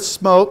filled with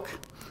smoke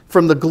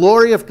from the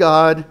glory of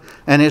God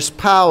and his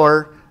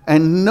power,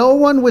 and no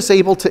one was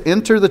able to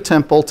enter the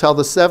temple till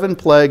the 7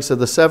 plagues of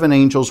the 7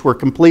 angels were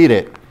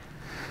completed.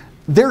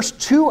 There's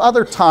 2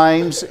 other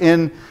times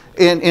in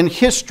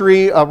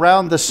history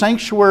around the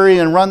sanctuary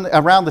and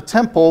around the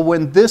temple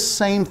when this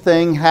same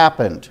thing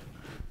happened.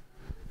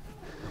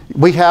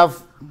 We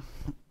have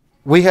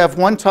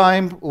one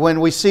time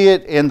when we see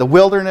it in the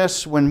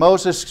wilderness, when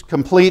Moses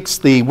completes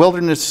the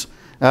wilderness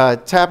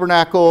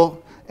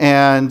tabernacle,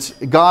 and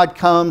God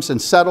comes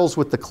and settles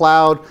with the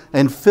cloud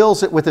and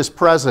fills it with his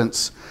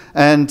presence,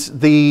 and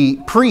the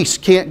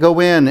priest can't go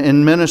in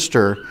and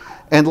minister.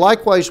 And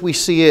likewise we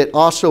see it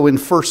also in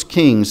 1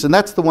 Kings, and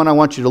that's the one I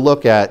want you to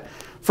look at.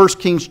 1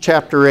 Kings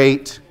chapter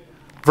 8,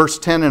 verse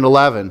 10 and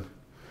 11.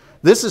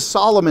 This is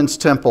Solomon's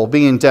temple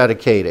being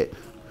dedicated.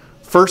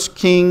 1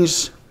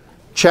 Kings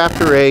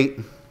chapter 8,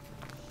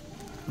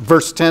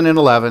 verse 10 and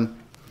 11.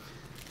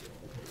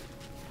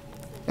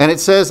 And it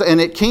says,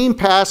 and it came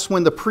past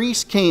when the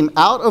priest came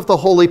out of the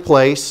holy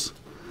place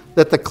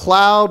that the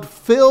cloud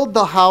filled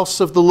the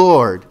house of the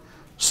Lord,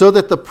 so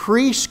that the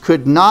priest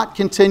could not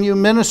continue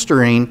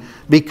ministering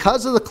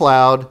because of the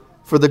cloud,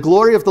 for the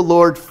glory of the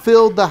Lord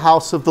filled the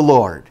house of the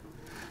Lord.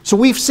 So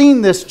we've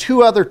seen this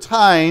 2 other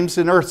times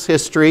in Earth's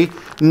history.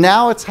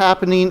 Now it's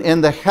happening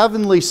in the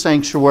heavenly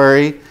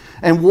sanctuary.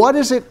 And what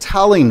is it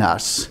telling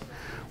us?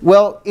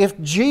 Well, if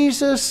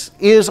Jesus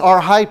is our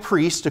high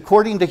priest,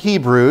 according to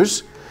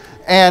Hebrews,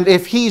 and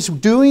if he's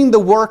doing the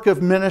work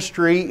of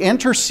ministry,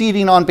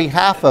 interceding on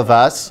behalf of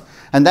us,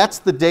 and that's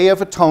the Day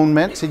of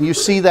Atonement, and you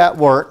see that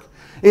work,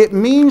 it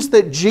means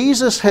that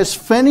Jesus has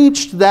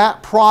finished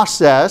that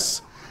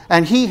process,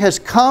 and he has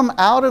come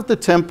out of the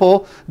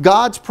temple,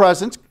 God's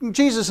presence.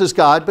 Jesus is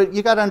God, but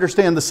you got to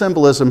understand the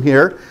symbolism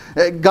here.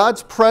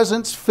 God's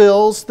presence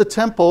fills the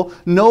temple.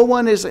 No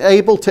one is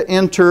able to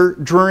enter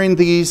during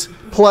these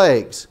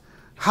plagues.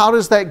 How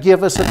does that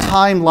give us a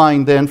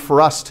timeline then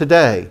for us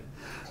today?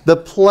 The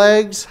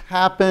plagues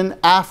happen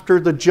after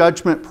the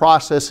judgment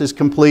process is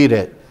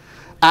completed.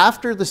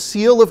 After the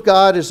seal of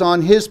God is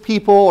on his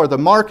people, or the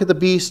mark of the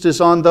beast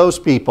is on those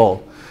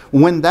people.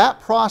 When that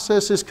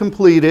process is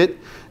completed,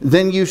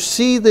 then you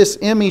see this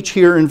image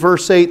here in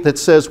verse 8 that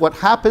says what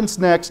happens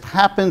next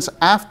happens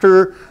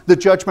after the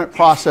judgment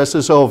process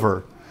is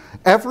over.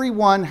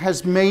 Everyone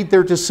has made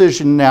their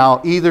decision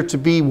now either to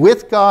be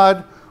with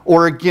God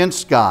or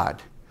against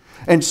God.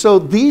 And so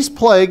these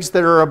plagues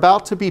that are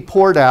about to be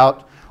poured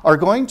out are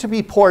going to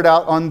be poured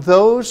out on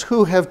those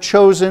who have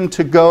chosen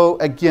to go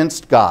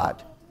against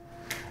God.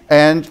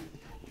 And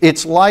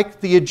it's like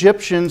the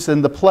Egyptians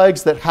and the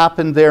plagues that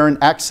happened there in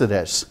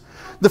Exodus.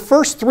 The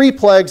first 3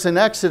 plagues in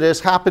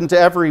Exodus happened to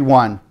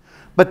everyone,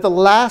 but the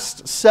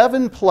last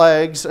 7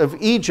 plagues of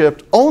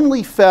Egypt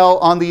only fell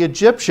on the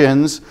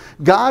Egyptians.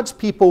 God's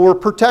people were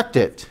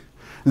protected.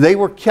 They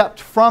were kept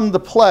from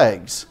the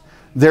plagues.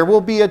 There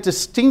will be a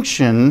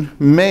distinction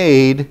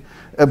made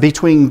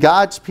between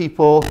God's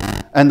people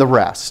and the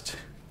rest.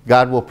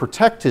 God will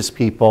protect his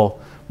people,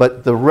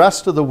 but the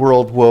rest of the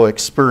world will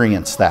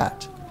experience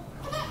that.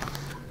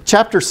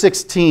 Chapter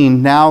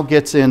 16 now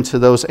gets into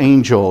those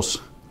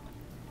angels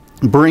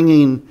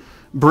bringing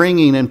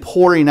and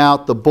pouring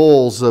out the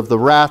bowls of the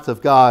wrath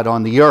of God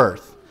on the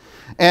earth.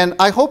 And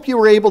I hope you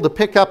were able to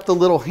pick up the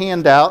little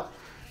handout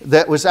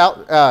that was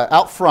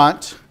out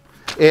front.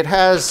 It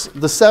has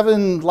the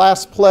 7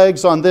 last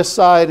plagues on this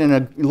side and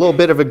a little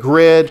bit of a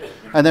grid,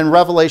 and then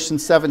Revelation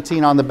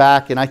 17 on the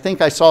back. And I think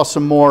I saw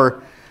some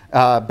more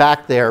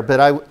back there, but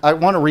I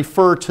want to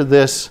refer to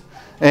this.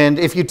 And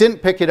if you didn't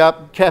pick it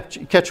up,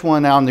 catch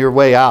one on your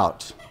way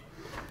out.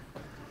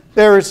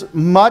 There is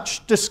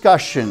much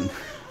discussion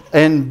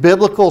in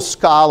biblical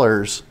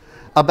scholars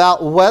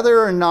about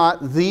whether or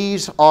not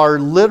these are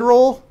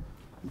literal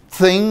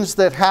things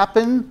that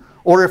happen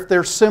or if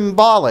they're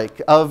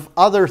symbolic of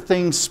other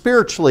things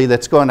spiritually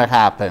that's going to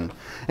happen.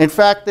 In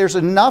fact, there's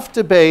enough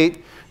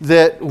debate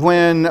that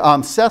when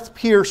Seth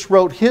Pierce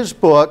wrote his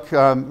book,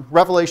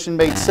 Revelation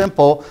Made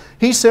Simple,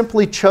 he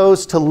simply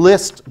chose to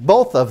list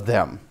both of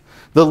them,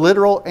 the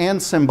literal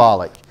and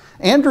symbolic.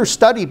 Andrew's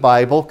Study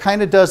Bible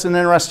kind of does an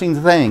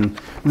interesting thing.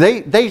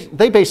 They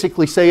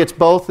basically say it's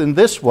both in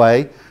this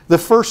way. The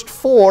first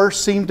 4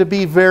 seem to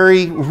be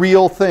very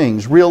real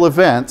things, real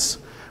events.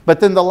 But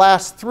then the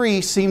last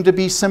 3 seem to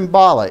be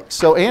symbolic.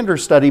 So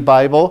Andrew's study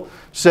Bible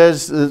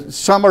says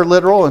some are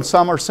literal and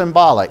some are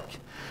symbolic.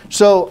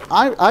 So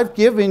I've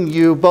given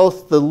you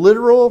both the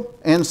literal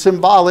and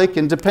symbolic,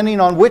 and depending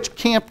on which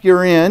camp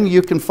you're in,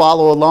 you can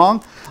follow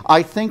along.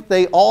 I think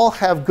they all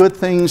have good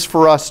things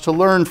for us to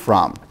learn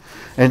from.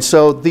 And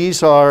so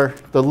these are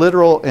the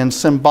literal and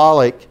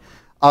symbolic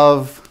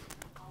of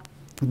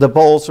the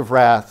bowls of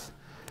wrath.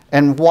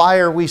 And why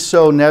are we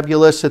so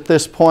nebulous at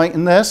this point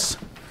in this?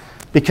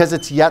 Because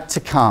it's yet to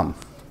come.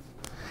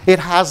 It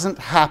hasn't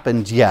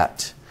happened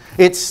yet.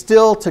 It's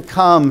still to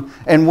come.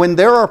 And when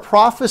there are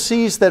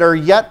prophecies that are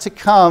yet to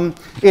come,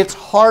 it's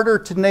harder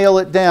to nail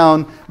it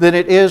down than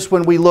it is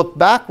when we look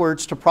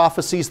backwards to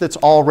prophecies that's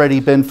already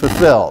been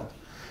fulfilled.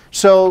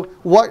 So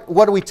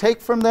what do we take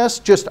from this?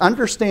 Just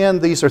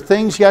understand these are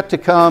things yet to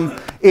come.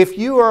 If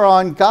you are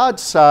on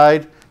God's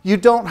side, you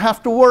don't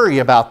have to worry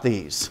about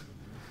these.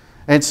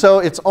 And so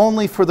it's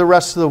only for the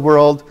rest of the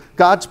world.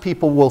 God's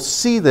people will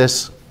see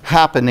this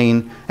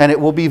happening, and it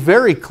will be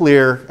very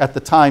clear at the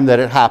time that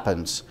it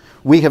happens.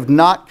 We have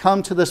not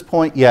come to this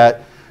point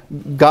yet.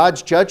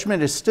 God's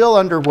judgment is still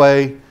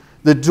underway.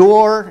 The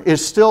door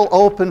is still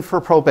open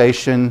for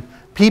probation.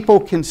 People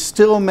can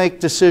still make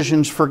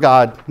decisions for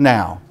God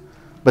now,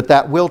 but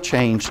that will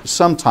change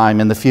sometime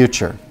in the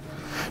future.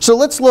 So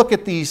let's look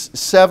at these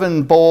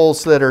 7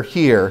 bowls that are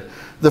here.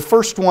 The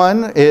first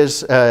one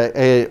is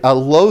a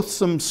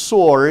loathsome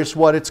sore is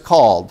what it's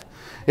called.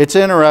 It's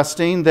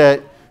interesting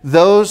that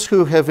those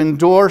who have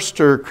endorsed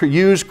or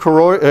used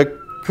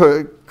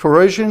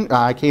corrosion,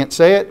 I can't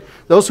say it,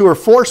 those who are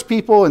forced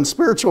people in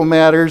spiritual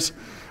matters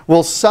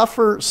will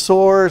suffer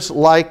sores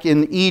like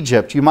in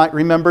Egypt. You might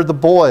remember the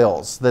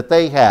boils that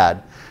they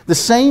had. The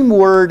same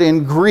word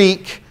in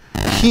Greek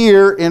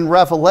here in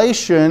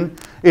Revelation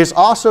is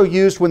also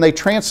used when they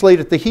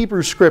translated the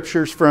Hebrew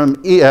scriptures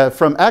from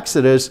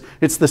Exodus.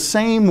 It's the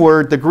same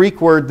word, the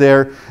Greek word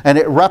there, and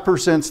it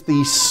represents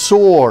these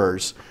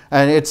sores.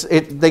 And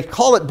they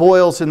call it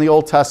boils in the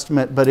Old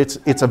Testament, but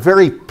it's a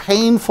very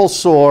painful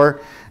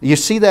sore. You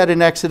see that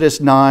in Exodus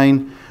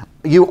 9.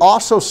 You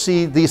also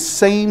see these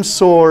same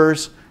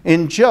sores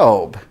in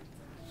Job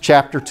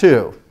chapter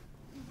 2.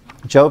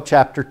 Job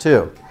chapter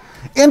 2.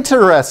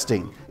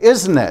 Interesting,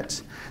 isn't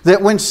it?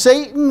 That when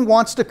Satan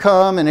wants to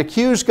come and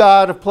accuse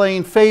God of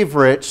playing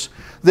favorites,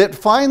 that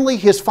finally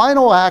his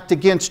final act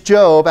against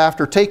Job,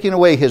 after taking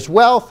away his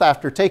wealth,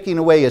 after taking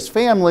away his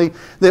family,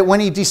 that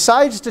when he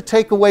decides to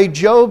take away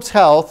Job's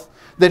health,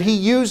 that he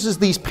uses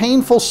these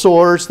painful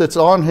sores that's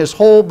on his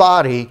whole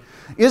body.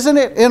 Isn't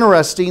it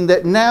interesting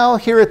that now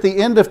here at the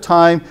end of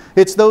time,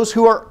 it's those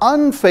who are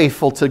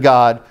unfaithful to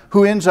God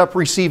who ends up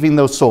receiving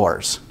those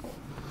sores?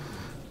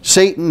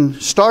 Satan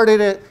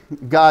started it,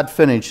 God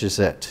finishes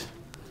it.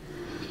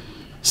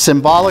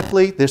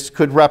 Symbolically, this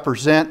could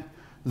represent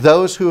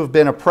those who have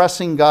been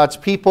oppressing God's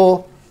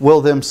people will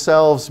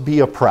themselves be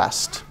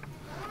oppressed.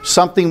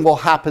 Something will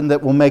happen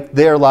that will make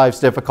their lives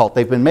difficult.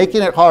 They've been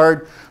making it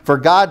hard for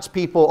God's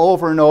people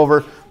over and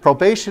over.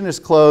 Probation is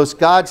closed.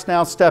 God's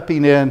now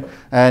stepping in,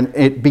 and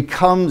it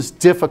becomes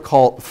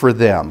difficult for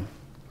them.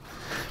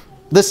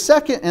 The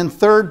second and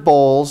third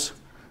bowls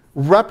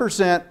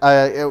represent,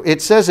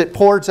 it says it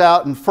pours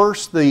out, and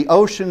first the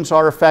oceans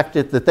are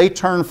affected, that they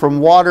turn from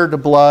water to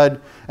blood,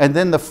 and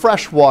then the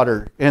fresh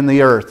water in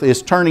the earth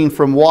is turning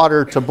from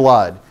water to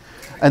blood.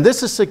 And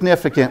this is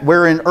significant.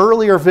 Where in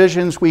earlier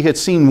visions we had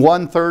seen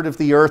 1/3 of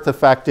the earth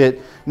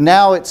affected,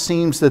 now it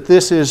seems that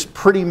this is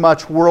pretty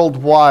much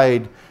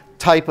worldwide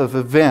type of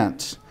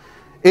event.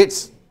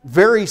 It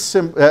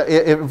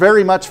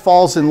very much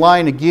falls in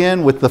line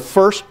again with the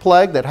first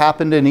plague that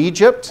happened in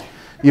Egypt.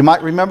 You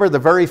might remember the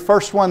very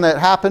first one that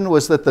happened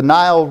was that the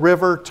Nile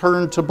River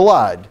turned to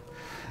blood.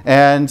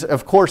 And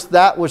of course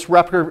that was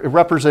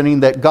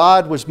representing that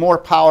God was more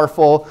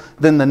powerful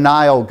than the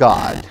Nile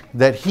God,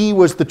 that He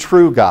was the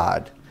true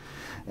God.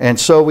 And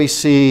so we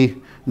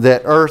see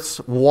that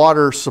earth's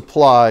water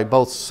supply,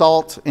 both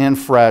salt and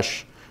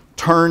fresh,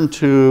 turned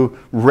to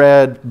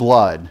red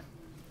blood.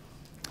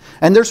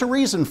 And there's a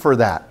reason for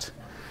that,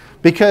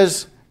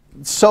 because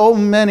so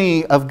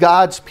many of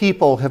God's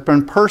people have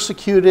been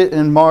persecuted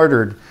and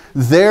martyred.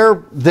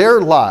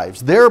 Their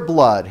lives, their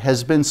blood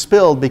has been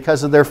spilled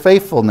because of their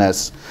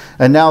faithfulness.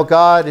 And now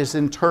God is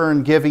in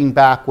turn giving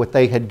back what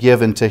they had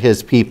given to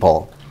His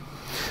people.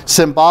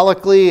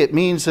 Symbolically, it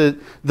means that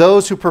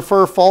those who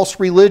prefer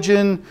false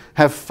religion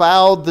have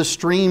fouled the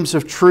streams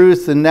of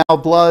truth, and now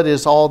blood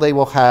is all they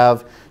will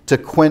have to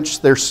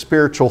quench their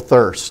spiritual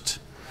thirst.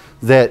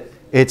 That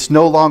it's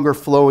no longer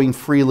flowing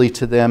freely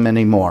to them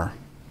anymore.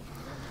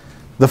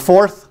 The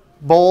fourth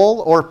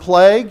bowl or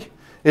plague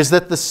is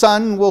that the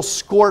sun will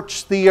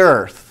scorch the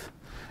earth.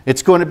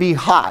 It's going to be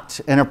hot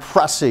and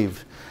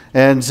oppressive.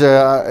 And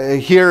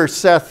here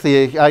Seth,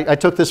 I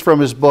took this from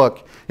his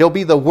book, he'll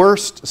be the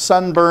worst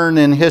sunburn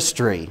in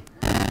history.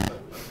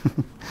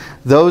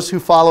 Those who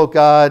follow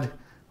God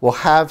will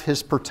have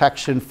His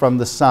protection from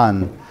the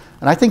sun.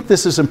 And I think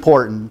this is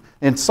important.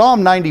 In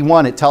Psalm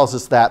 91 it tells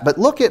us that, but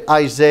look at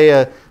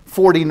Isaiah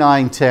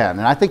 49:10,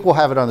 and I think we'll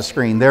have it on the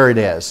screen. There it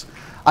is.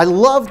 I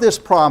love this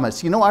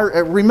promise. You know, I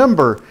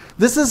remember,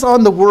 this is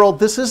on the world.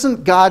 This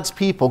isn't God's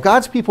people.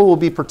 God's people will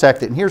be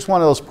protected. And here's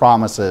one of those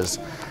promises.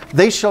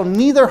 They shall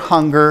neither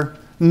hunger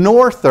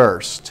nor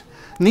thirst.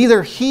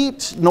 Neither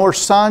heat nor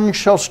sun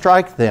shall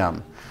strike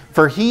them.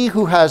 For he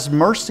who has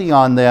mercy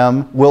on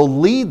them will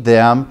lead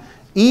them.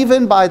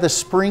 Even by the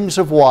springs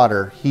of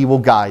water, he will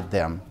guide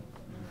them.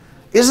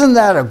 Isn't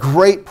that a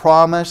great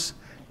promise?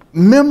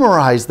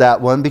 Memorize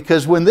that one,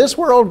 because when this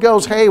world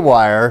goes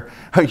haywire,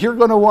 you're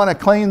going to want to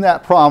claim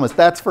that promise.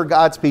 That's for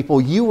God's people.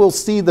 You will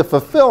see the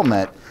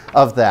fulfillment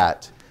of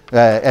that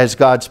as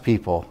God's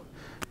people.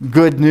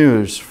 Good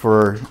news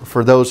for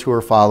those who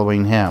are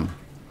following Him.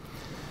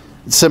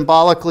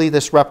 Symbolically,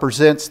 this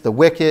represents the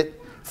wicked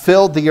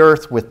filled the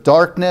earth with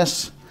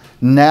darkness.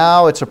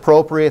 Now it's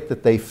appropriate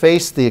that they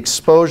face the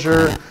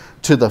exposure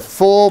to the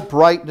full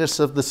brightness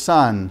of the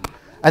sun.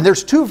 And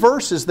there's two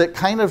verses that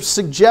kind of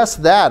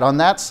suggest that on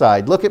that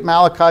side. Look at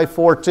Malachi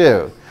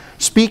 4:2.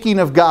 Speaking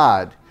of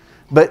God,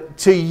 but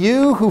to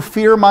you who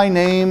fear my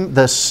name,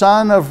 the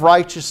Son of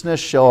Righteousness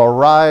shall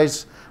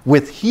arise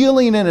with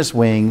healing in his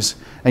wings,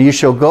 and you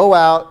shall go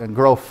out and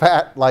grow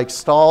fat like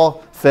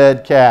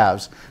stall-fed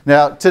calves.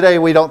 Now, today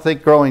we don't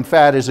think growing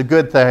fat is a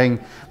good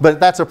thing, but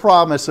that's a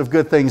promise of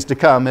good things to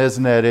come,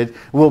 isn't it? It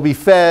will be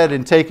fed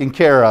and taken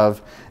care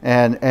of,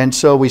 and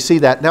so we see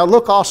that. Now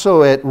look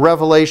also at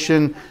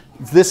Revelation.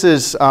 This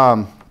is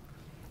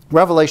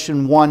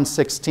Revelation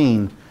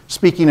 1:16,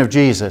 speaking of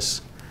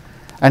Jesus.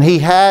 And he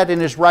had in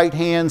his right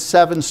hand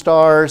 7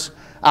 stars.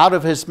 Out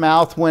of his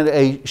mouth went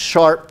a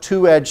sharp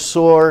two-edged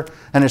sword,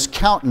 and his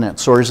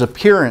countenance or his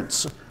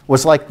appearance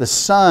was like the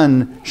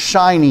sun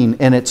shining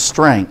in its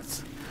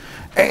strength.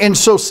 And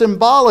so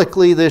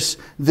symbolically, this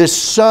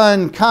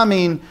sun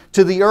coming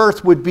to the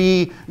earth would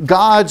be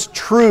God's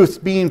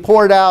truth being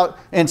poured out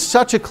in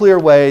such a clear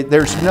way,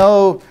 there's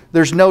no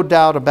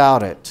doubt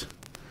about it.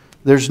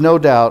 There's no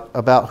doubt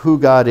about who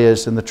God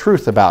is and the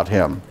truth about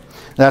Him.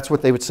 That's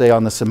what they would say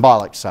on the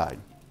symbolic side.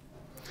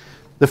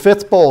 The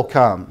 5th bowl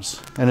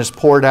comes and is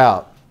poured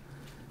out.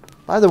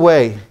 By the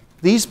way,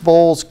 these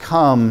bowls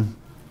come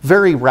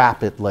very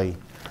rapidly.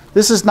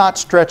 This is not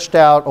stretched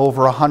out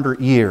over 100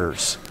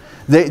 years.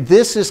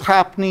 This is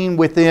happening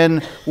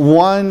within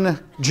one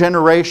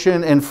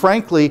generation, and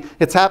frankly,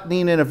 it's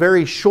happening in a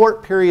very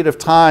short period of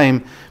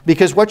time,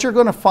 because what you're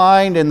going to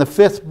find in the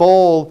 5th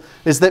bowl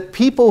is that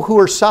people who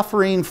are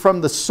suffering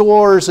from the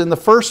sores in the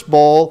 1st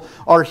bowl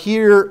are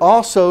here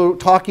also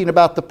talking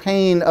about the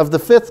pain of the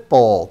 5th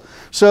bowl.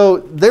 So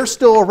they're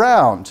still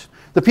around.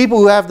 The people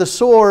who have the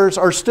sores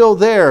are still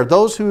there.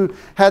 Those who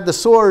had the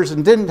sores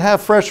and didn't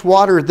have fresh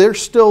water, they're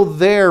still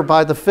there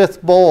by the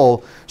 5th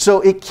bowl.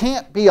 So it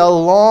can't be a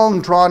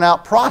long,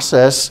 drawn-out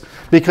process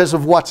because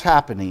of what's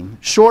happening.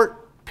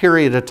 Short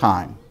period of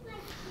time.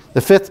 The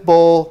 5th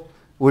bowl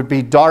would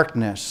be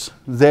darkness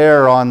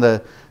there on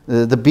the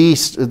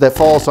beast that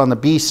falls on the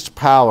beast's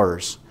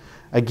powers.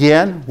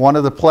 Again, one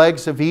of the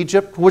plagues of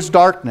Egypt was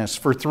darkness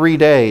for 3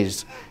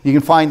 days. You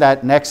can find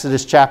that in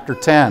Exodus chapter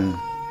 10.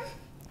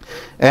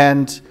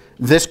 And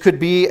this could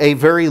be a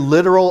very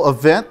literal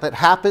event that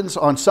happens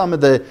on some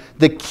of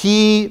the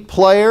key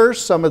players,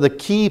 some of the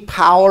key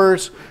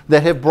powers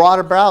that have brought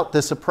about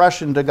this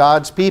oppression to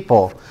God's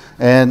people.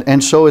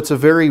 And so it's a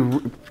very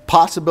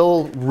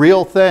possible,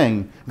 real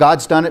thing.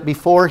 God's done it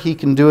before, He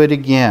can do it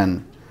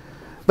again.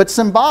 But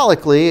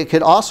symbolically, it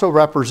could also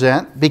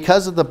represent,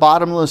 because of the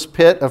bottomless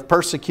pit of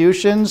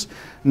persecutions,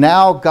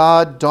 now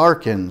God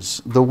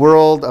darkens the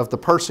world of the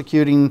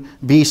persecuting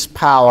beast's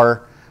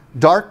power.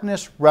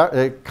 Darkness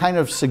kind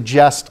of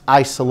suggests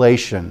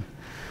isolation.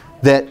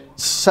 That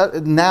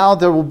now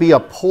there will be a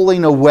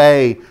pulling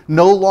away,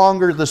 no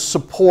longer the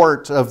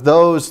support of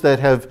those that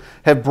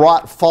have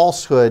brought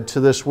falsehood to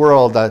this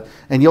world.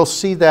 And you'll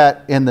see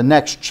that in the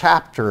next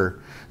chapter,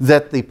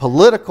 that the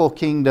political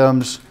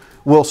kingdoms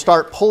will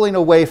start pulling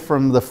away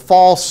from the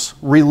false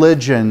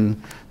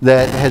religion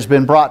that has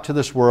been brought to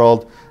this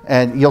world,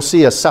 and you'll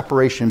see a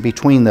separation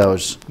between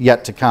those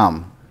yet to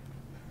come.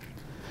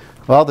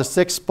 Well, the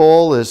 6th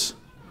bowl is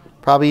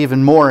probably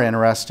even more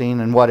interesting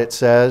in what it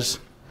says.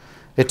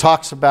 It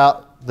talks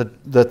about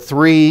the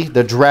three,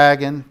 the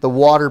dragon, the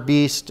water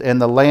beast,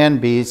 and the land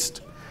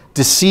beast,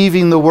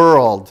 deceiving the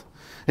world.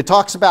 It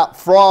talks about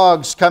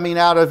frogs coming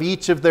out of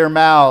each of their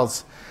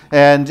mouths.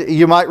 And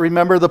you might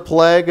remember the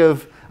plague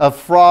of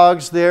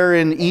frogs there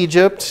in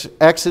Egypt,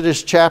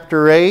 Exodus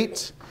chapter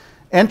 8.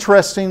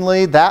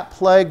 Interestingly, that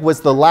plague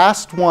was the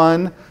last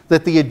one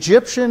that the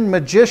Egyptian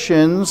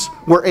magicians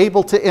were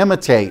able to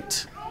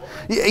imitate.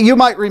 You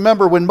might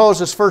remember when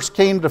Moses first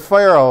came to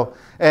Pharaoh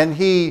and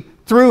he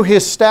threw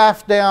his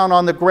staff down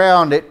on the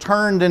ground, it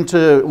turned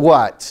into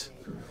what?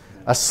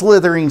 A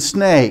slithering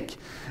snake.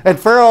 And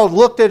Pharaoh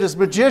looked at his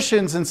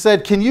magicians and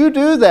said, "Can you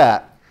do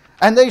that?"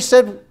 And they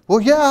said,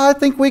 "Well, yeah, I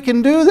think we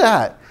can do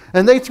that."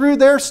 And they threw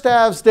their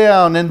staves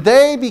down and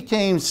they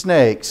became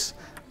snakes.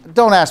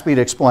 Don't ask me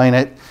to explain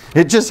it.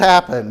 It just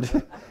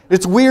happened.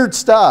 It's weird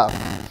stuff.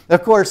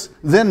 Of course,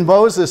 then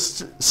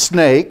Moses'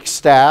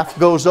 staff,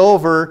 goes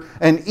over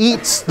and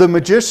eats the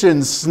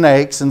magician's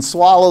snakes and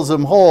swallows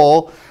them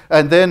whole.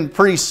 And then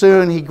pretty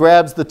soon he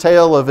grabs the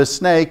tail of a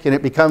snake and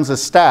it becomes a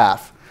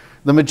staff.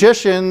 The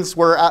magicians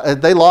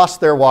they lost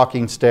their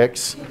walking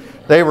sticks.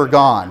 They were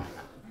gone.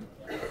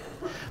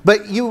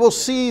 But you will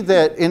see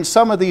that in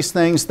some of these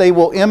things, they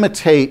will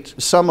imitate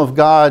some of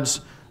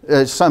God's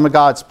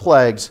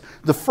plagues.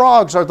 The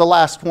frogs are the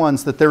last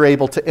ones that they're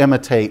able to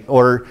imitate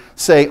or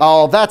say,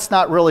 oh, that's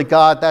not really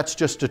God, that's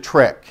just a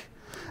trick.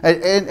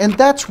 And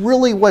that's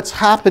really what's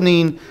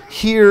happening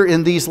here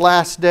in these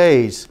last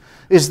days,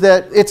 is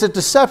that it's a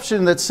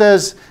deception that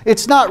says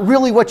it's not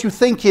really what you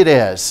think it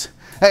is.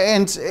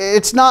 And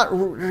it's not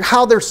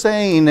how they're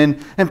saying,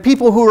 and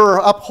people who are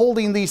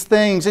upholding these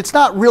things, it's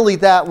not really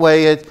that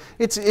way.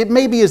 It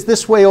maybe is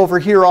this way over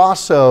here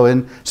also.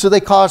 And so they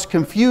cause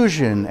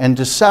confusion and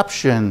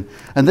deception.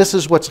 And this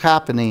is what's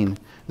happening.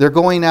 They're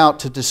going out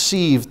to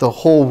deceive the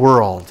whole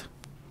world.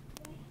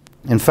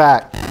 In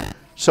fact,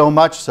 so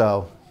much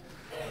so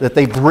that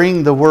they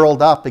bring the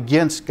world up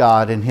against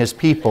God and His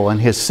people and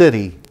His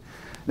city.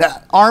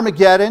 Now,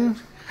 Armageddon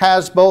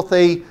has both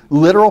a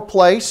literal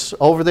place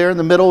over there in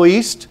the Middle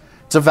East.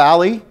 It's a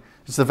valley.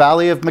 It's the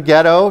Valley of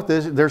Megiddo.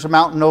 There's a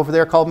mountain over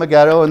there called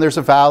Megiddo, and there's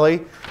a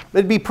valley.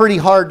 It'd be pretty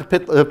hard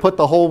to put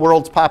the whole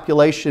world's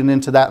population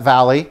into that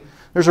valley.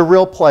 There's a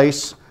real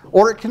place.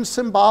 Or it can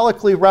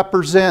symbolically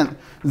represent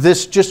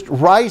this just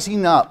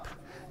rising up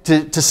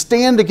to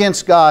stand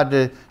against God,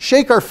 to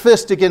shake our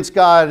fist against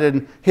God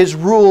and His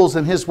rules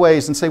and His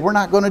ways and say, we're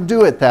not going to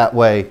do it that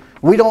way.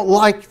 We don't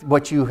like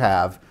what you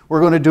have. We're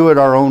going to do it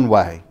our own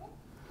way.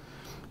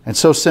 And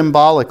so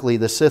symbolically,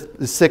 the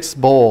sixth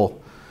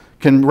bowl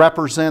can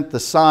represent the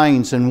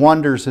signs and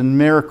wonders and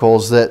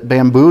miracles that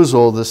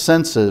bamboozle the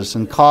senses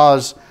and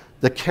cause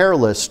the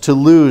careless to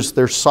lose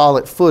their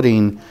solid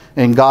footing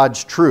in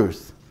God's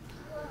truth.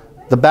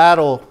 The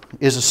battle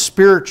is a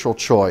spiritual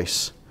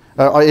choice,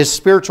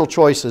 spiritual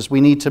choices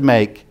we need to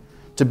make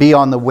to be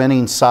on the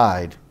winning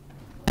side.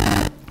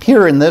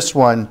 Here in this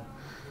one,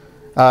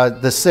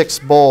 the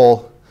sixth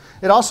bowl,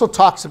 it also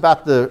talks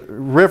about the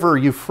river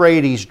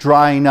Euphrates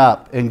drying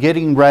up and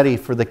getting ready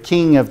for the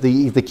kings of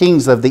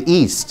the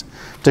east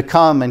to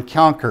come and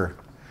conquer.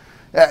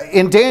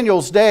 In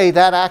Daniel's day,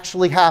 that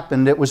actually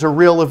happened. It was a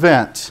real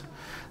event.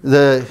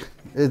 The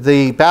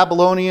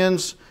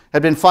Babylonians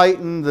had been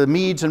fighting the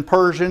Medes and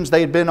Persians.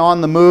 They had been on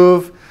the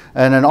move,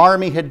 and an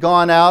army had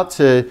gone out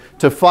to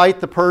fight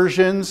the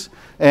Persians.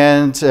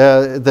 And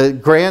the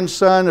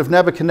grandson of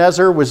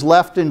Nebuchadnezzar was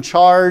left in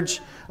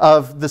charge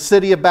of the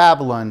city of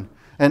Babylon.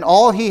 And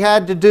all he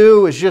had to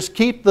do was just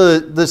keep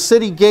the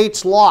city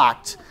gates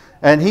locked,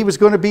 and he was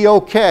going to be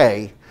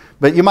okay.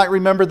 But you might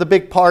remember the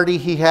big party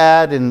he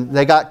had, and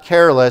they got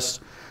careless.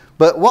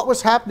 But what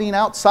was happening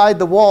outside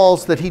the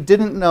walls that he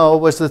didn't know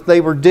was that they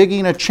were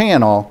digging a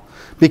channel,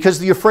 because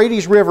the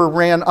Euphrates River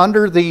ran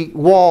under the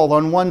wall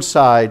on one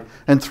side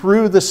and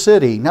through the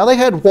city. Now they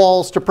had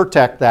walls to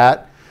protect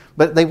that,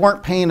 but they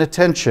weren't paying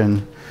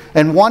attention.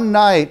 And one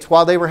night,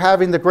 while they were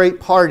having the great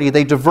party,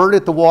 they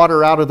diverted the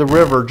water out of the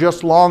river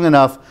just long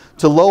enough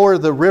to lower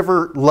the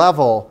river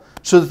level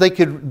so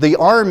that the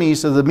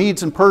armies of the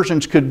Medes and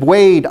Persians could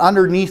wade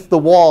underneath the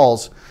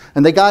walls.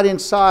 And they got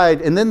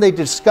inside, and then they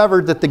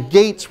discovered that the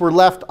gates were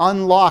left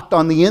unlocked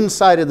on the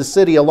inside of the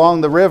city along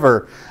the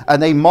river.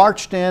 And they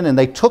marched in and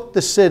they took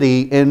the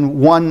city in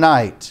one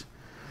night.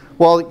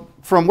 Well,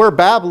 from where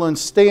Babylon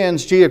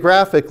stands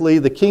geographically,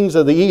 the kings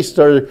of the east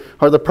are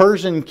the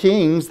Persian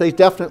kings. They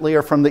definitely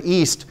are from the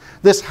east.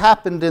 This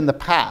happened in the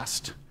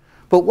past.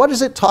 But what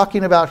is it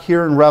talking about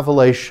here in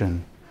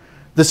Revelation?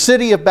 The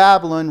city of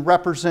Babylon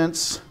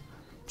represents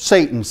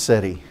Satan's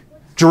city.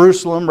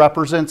 Jerusalem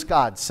represents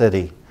God's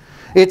city.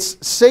 It's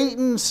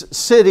Satan's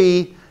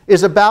city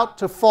is about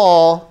to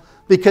fall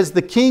because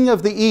the king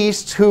of the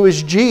east, who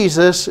is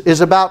Jesus,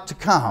 is about to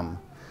come.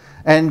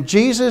 And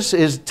Jesus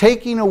is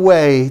taking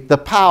away the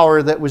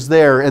power that was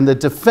there and the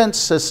defense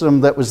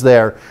system that was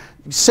there.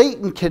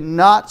 Satan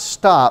cannot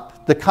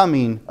stop the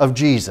coming of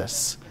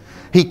Jesus.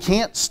 He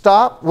can't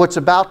stop what's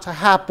about to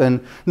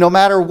happen. No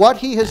matter what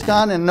he has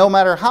done and no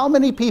matter how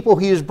many people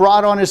he has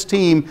brought on his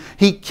team,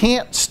 he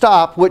can't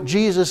stop what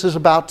Jesus is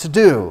about to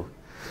do.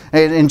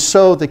 And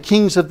so the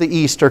kings of the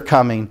east are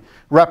coming,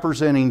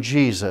 representing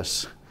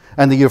Jesus.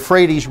 And the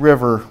Euphrates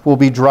River will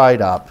be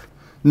dried up.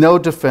 No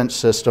defense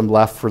system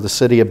left for the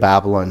city of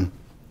Babylon.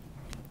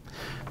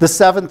 The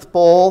seventh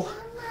bowl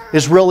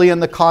is really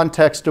in the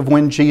context of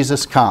when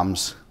Jesus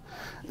comes.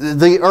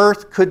 The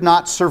earth could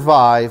not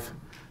survive,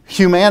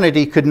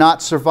 humanity could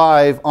not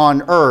survive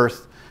on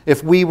earth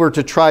if we were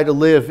to try to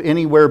live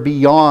anywhere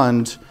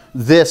beyond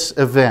this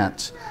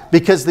event,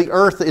 because the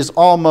earth is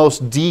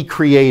almost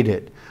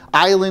decreated.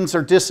 Islands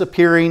are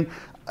disappearing.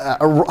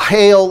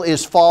 Hail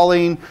is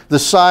falling, the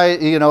size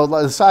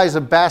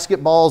of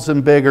basketballs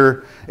and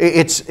bigger.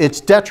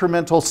 It's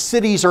detrimental.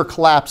 Cities are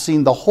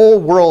collapsing. The whole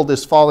world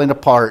is falling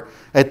apart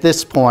at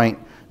this point.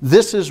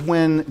 This is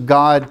when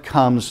God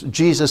comes,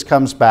 Jesus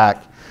comes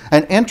back.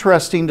 And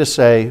interesting to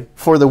say,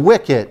 for the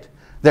wicked,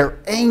 They're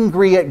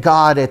angry at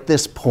God at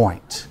this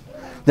point.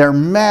 They're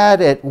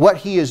mad at what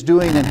He is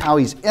doing and how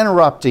He's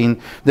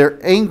interrupting. They're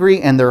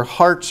angry and their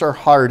hearts are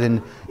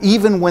hardened.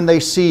 Even when they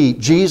see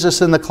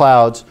Jesus in the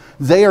clouds,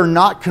 they are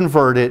not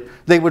converted.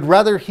 They would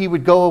rather He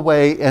would go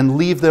away and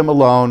leave them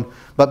alone.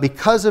 But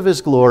because of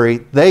His glory,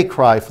 they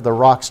cry for the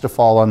rocks to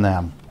fall on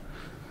them.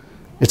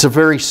 It's a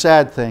very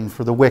sad thing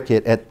for the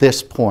wicked at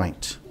this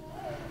point.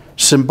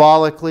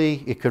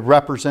 Symbolically, it could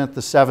represent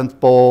the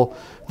seventh bowl,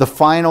 the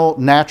final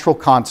natural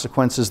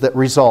consequences that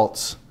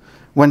results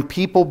when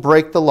people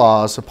break the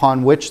laws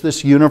upon which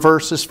this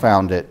universe is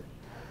founded,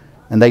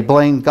 and they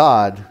blame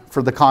God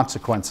for the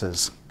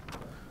consequences.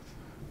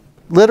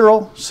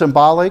 Literal,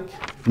 symbolic,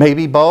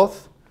 maybe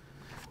both.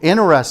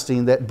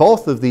 Interesting that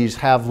both of these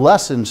have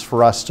lessons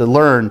for us to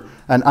learn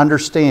and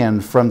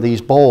understand from these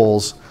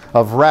bowls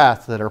of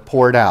wrath that are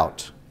poured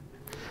out.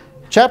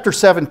 Chapter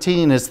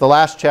 17 is the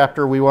last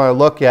chapter we want to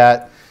look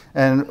at,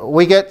 and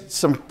we get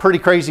some pretty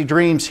crazy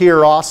dreams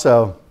here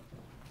also.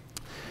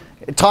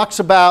 It talks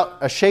about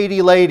a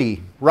shady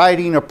lady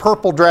riding a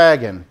purple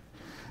dragon.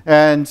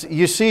 And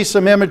you see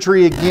some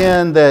imagery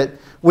again that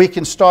we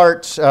can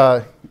start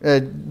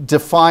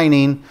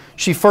defining.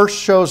 She first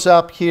shows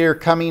up here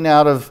coming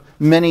out of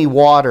many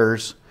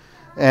waters.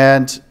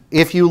 And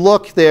if you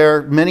look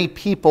there, many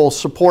people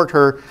support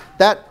her.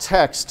 That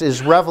text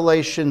is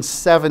Revelation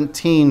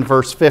 17,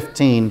 verse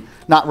 15,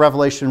 not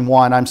Revelation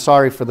 1. I'm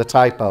sorry for the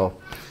typo.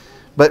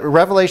 But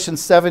Revelation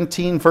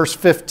 17, verse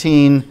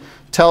 15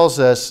 tells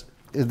us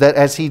that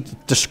as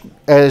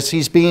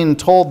he's being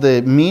told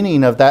the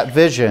meaning of that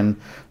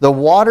vision, the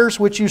waters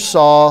which you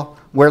saw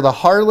where the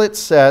harlot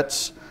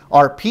sits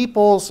are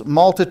peoples,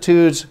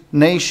 multitudes,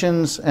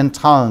 nations, and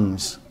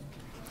tongues.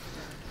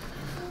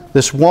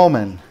 This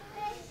woman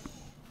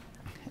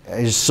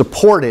is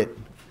supported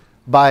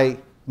by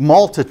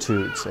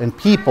multitudes and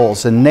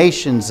peoples and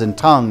nations and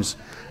tongues.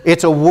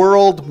 It's a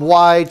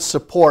worldwide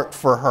support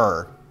for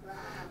her.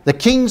 The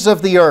kings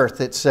of the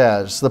earth, it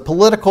says, the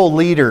political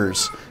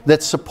leaders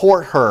that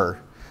support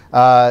her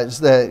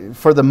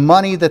for the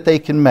money that they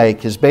can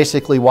make is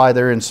basically why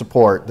they're in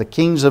support. The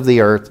kings of the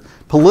earth,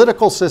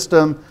 political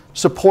system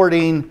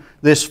supporting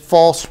this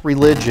false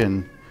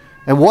religion.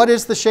 And what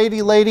is the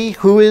shady lady?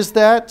 Who is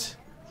that?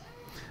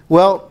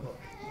 Well,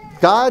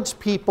 God's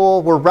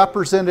people were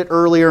represented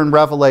earlier in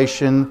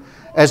Revelation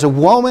as a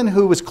woman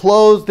who was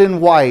clothed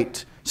in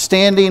white,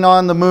 standing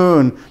on the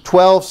moon,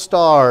 12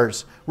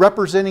 stars,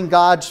 representing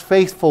God's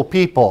faithful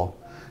people.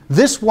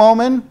 This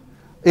woman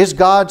is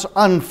God's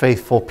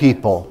unfaithful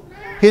people,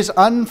 His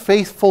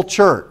unfaithful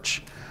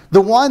church.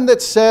 The one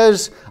that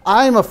says,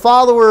 I'm a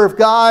follower of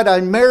God,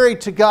 I'm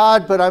married to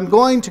God, but I'm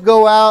going to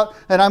go out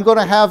and I'm going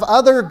to have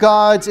other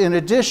gods in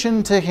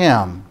addition to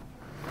Him.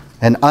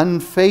 An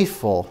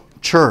unfaithful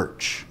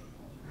church.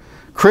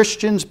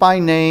 Christians by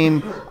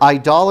name,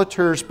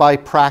 idolaters by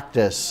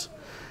practice.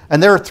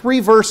 And there are 3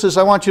 verses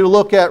I want you to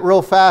look at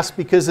real fast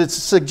because it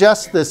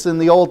suggests this in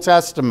the Old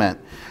Testament.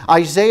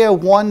 Isaiah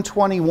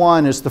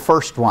 1:21 is the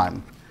first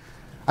one.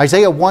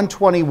 Isaiah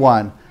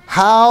 1:21.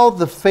 How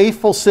the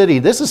faithful city,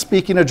 this is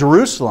speaking of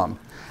Jerusalem,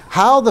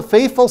 how the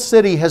faithful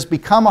city has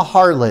become a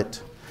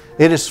harlot.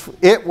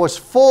 It was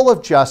full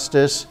of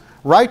justice,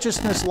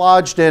 righteousness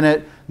lodged in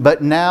it,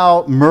 but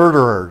now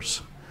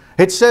murderers.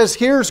 It says,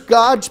 here's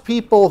God's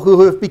people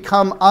who have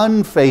become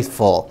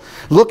unfaithful.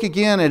 Look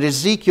again at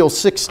Ezekiel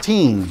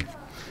 16.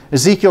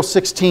 Ezekiel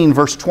 16,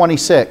 verse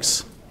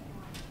 26.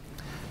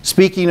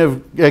 Speaking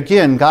of,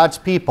 again, God's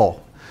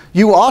people.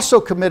 You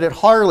also committed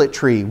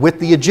harlotry with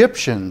the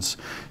Egyptians,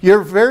 your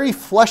very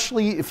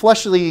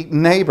fleshly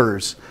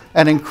neighbors,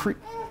 and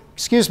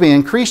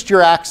increased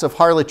your acts of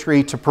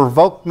harlotry to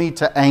provoke me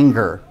to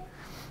anger.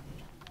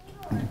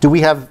 Do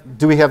we have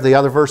the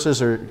other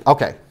verses?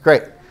 Okay,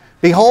 great.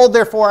 Behold,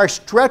 therefore, I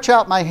stretch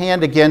out my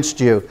hand against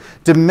you,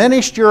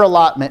 diminished your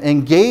allotment,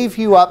 and gave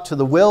you up to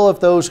the will of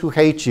those who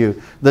hate you,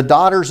 the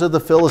daughters of the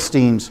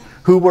Philistines,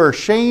 who were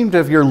ashamed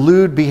of your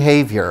lewd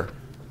behavior.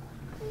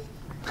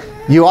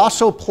 You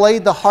also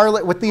played the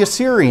harlot with the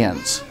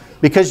Assyrians,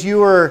 because you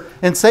were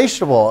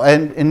insatiable.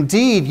 And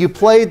indeed, you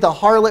played the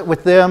harlot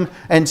with them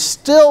and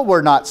still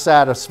were not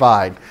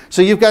satisfied.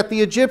 So you've got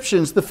the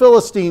Egyptians, the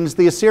Philistines,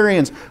 the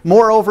Assyrians.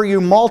 Moreover, you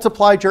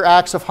multiplied your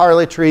acts of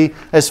harlotry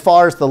as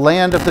far as the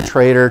land of the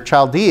traitor,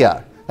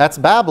 Chaldea. That's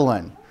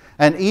Babylon.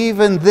 And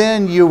even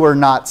then you were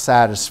not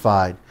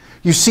satisfied.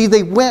 You see,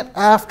 they went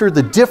after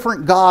the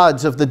different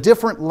gods of the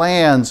different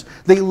lands.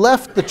 They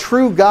left the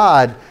true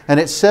God, and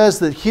it says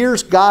that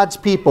here's God's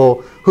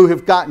people who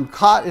have gotten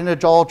caught in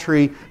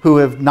adultery, who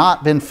have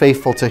not been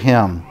faithful to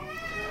Him.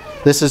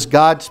 This is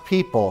God's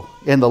people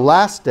in the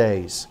last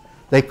days.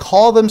 They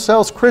call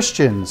themselves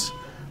Christians,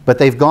 but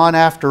they've gone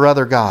after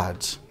other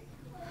gods.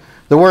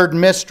 The word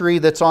mystery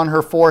that's on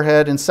her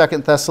forehead in 2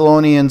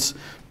 Thessalonians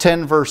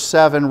 10 verse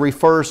 7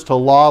 refers to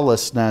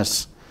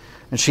lawlessness.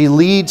 And she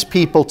leads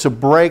people to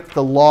break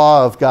the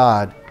law of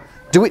God.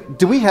 Do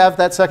we have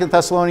that 2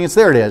 Thessalonians?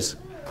 There it is.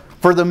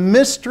 For the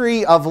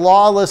mystery of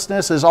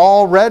lawlessness is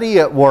already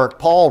at work,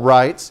 Paul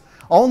writes.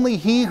 Only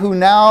he who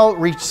now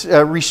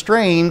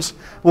restrains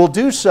will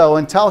do so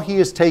until he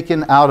is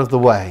taken out of the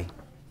way.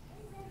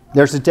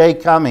 There's a day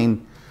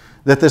coming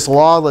that this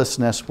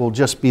lawlessness will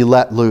just be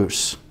let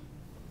loose.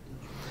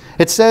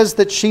 It says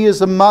that she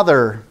is a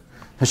mother,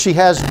 and she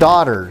has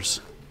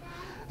daughters.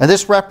 And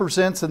this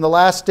represents in the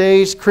last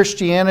days,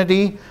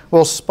 Christianity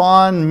will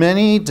spawn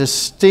many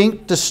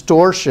distinct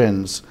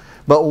distortions.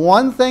 But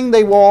one thing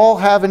they will all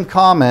have in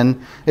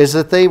common is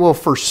that they will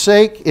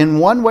forsake in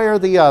one way or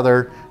the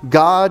other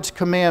God's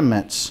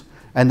commandments.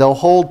 And they'll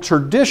hold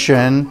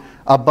tradition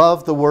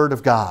above the Word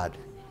of God.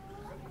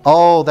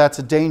 Oh, that's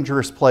a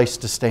dangerous place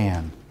to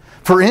stand.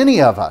 For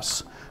any of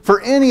us,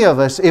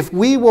 if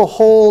we will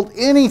hold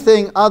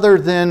anything other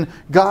than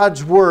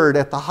God's Word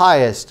at the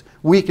highest,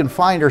 we can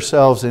find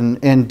ourselves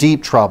in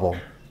deep trouble.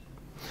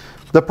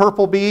 The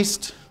purple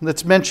beast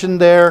that's mentioned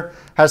there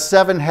has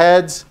 7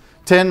 heads,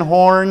 10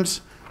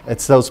 horns.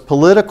 It's those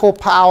political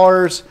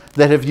powers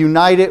that have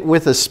united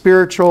with a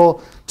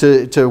spiritual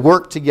to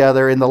work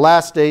together. In the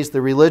last days,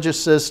 the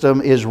religious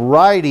system is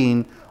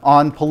riding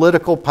on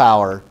political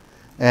power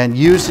and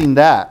using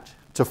that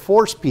to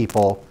force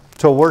people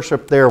to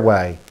worship their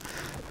way.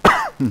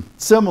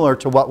 Similar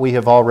to what we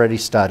have already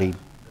studied.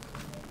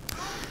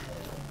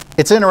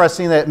 It's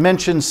interesting that it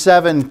mentions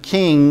 7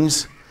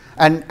 kings,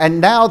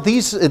 and now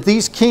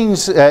these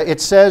kings,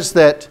 it says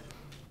that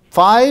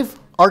 5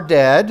 are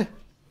dead,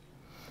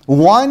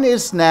 1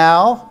 is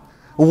now,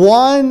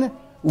 1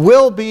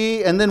 will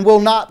be and then will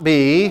not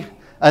be,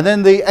 and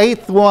then the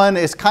 8th one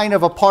is kind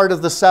of a part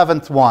of the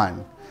 7th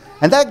one.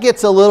 And that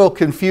gets a little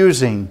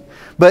confusing.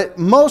 But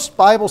most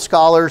Bible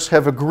scholars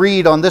have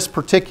agreed on this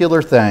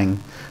particular thing,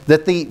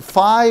 that the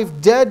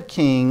 5 dead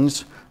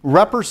kings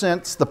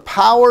represents the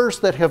powers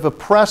that have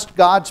oppressed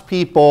God's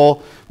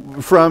people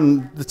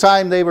from the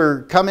time they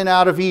were coming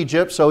out of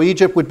Egypt. So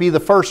Egypt would be the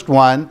first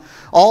one.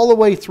 All the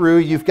way through,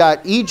 you've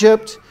got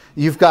Egypt,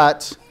 you've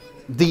got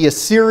the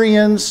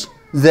Assyrians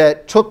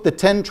that took the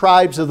 10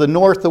 tribes of the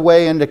north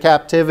away into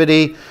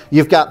captivity.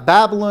 You've got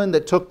Babylon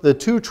that took the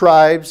 2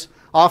 tribes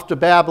off to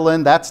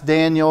Babylon. That's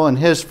Daniel and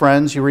his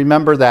friends. You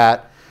remember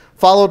that.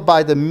 Followed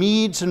by the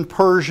Medes and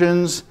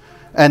Persians,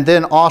 and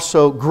then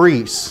also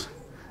Greece.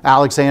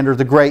 Alexander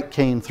the Great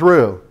came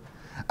through.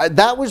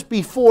 That was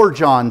before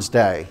John's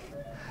day.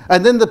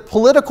 And then the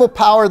political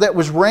power that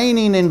was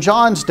reigning in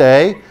John's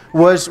day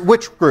was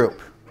which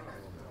group?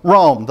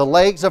 Rome. The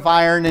legs of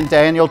iron in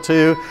Daniel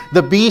 2.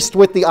 The beast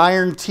with the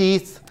iron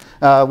teeth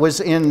was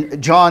in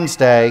John's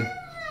day.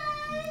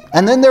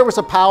 And then there was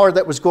a power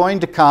that was going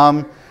to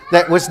come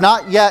that was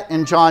not yet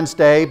in John's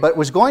day, but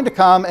was going to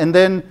come, and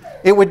then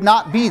it would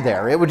not be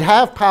there. It would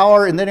have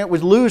power, and then it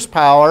would lose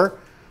power,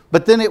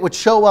 but then it would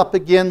show up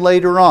again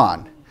later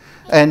on.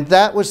 And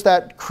that was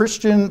that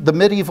Christian, the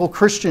medieval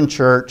Christian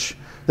church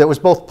that was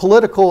both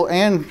political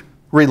and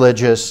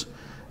religious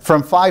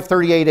from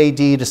 538 AD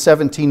to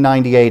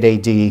 1798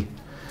 AD.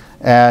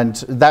 And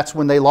that's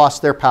when they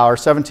lost their power.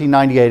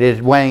 1798,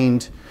 it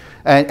waned.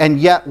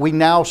 And yet we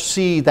now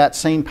see that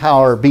same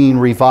power being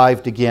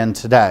revived again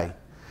today.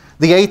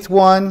 The 8th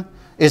one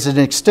is an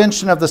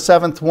extension of the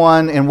 7th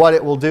one, and what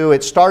it will do,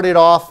 it started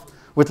off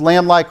with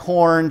lamb-like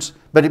horns,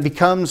 but it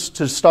becomes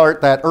to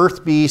start that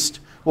earth beast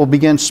will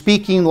begin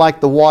speaking like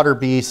the water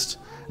beast.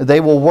 They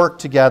will work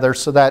together,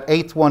 so that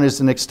 8th one is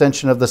an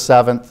extension of the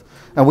 7th.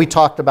 And we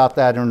talked about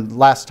that in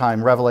last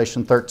time.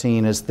 Revelation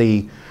 13 is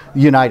the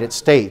United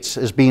States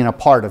as being a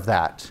part of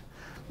that.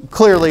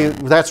 Clearly,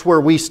 that's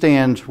where we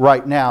stand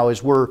right now,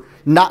 is we're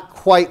not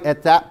quite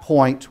at that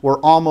point. We're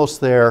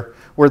almost there,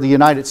 where the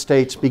United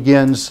States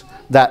begins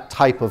that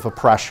type of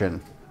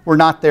oppression. We're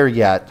not there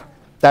yet.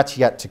 That's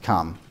yet to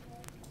come.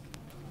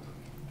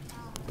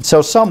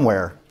 So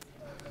somewhere,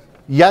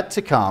 yet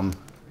to come,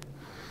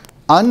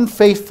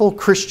 unfaithful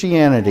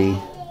Christianity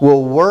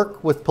will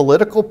work with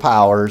political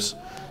powers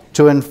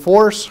to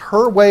enforce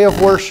her way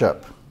of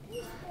worship.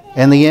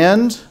 In the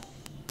end,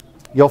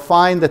 you'll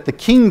find that the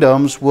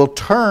kingdoms will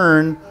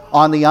turn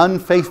on the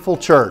unfaithful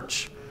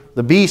church.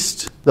 The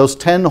beast, those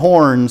 10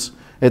 horns,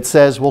 it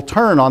says, will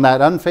turn on that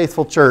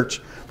unfaithful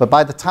church. But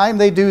by the time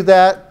they do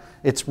that,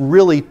 it's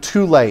really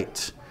too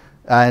late.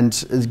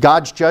 And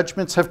God's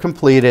judgments have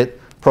completed.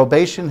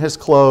 Probation has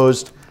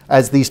closed.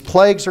 As these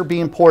plagues are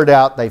being poured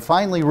out, they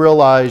finally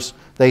realize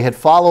they had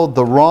followed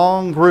the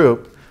wrong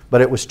group,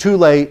 but it was too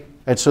late.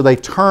 And so they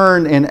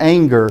turn in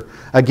anger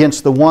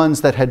against the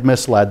ones that had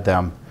misled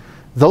them.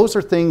 Those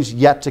are things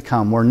yet to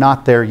come. We're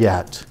not there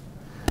yet.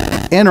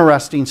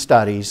 Interesting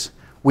studies.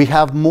 We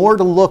have more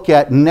to look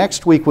at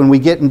next week when we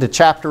get into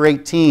chapter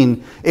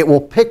 18. It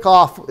will pick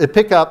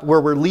up where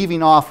we're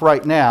leaving off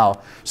right now.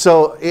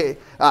 So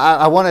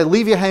I want to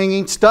leave you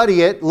hanging,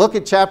 study it, look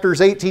at chapters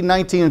 18,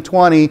 19, and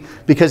 20,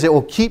 because it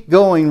will keep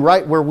going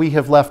right where we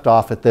have left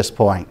off at this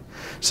point.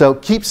 So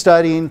keep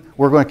studying.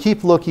 We're going to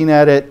keep looking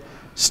at it.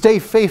 Stay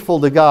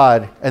faithful to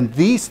God. And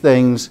these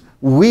things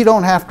we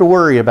don't have to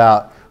worry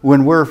about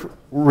when we're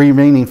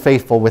remaining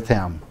faithful with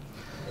Him.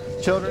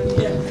 Children?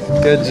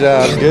 Good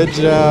job, good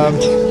job.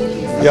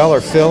 Y'all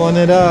are filling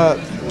it up.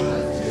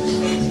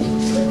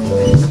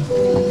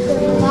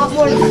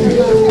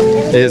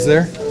 Is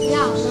there?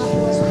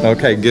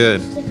 Okay,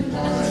 good.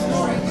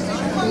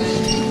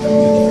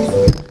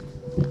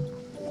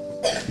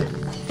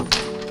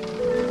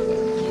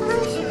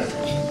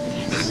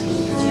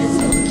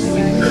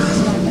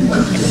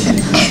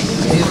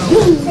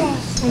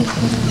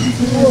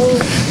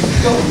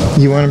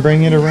 You want to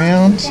bring it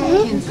around?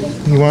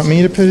 You want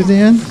me to put it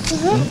in?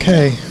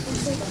 Okay.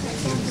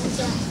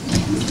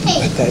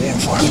 Put that in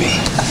for me.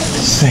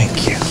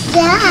 Thank you.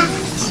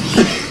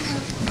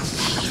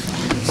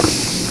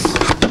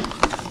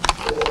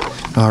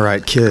 All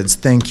right, kids,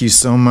 thank you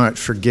so much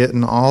for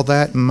getting all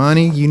that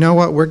money. You know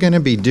what we're going to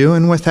be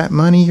doing with that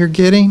money you're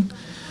getting?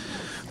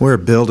 We're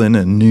building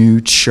a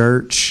new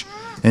church,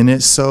 and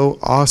it's so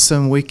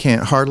awesome we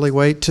can't hardly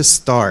wait to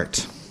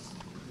start.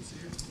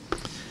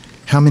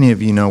 How many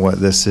of you know what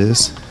this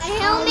is? A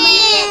helmet.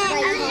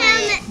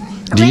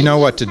 Do you know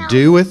what to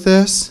do with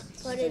this?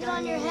 Put it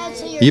on your head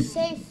so you're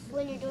safe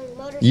when you're doing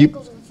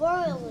motorcycles and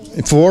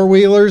four-wheelers.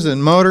 Four-wheelers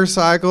and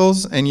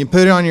motorcycles, and you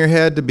put it on your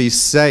head to be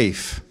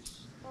safe.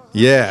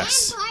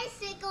 Yes. And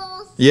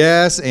bicycles.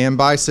 Yes, and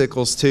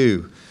bicycles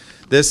too.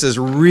 This is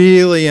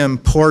really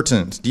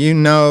important. Do you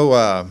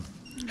know,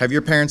 have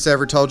your parents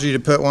ever told you to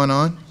put one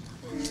on?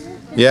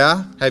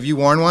 Yeah? Have you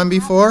worn one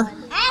before?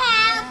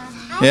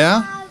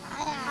 Yeah?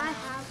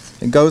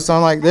 It goes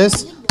on like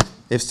this.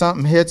 If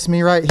something hits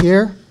me right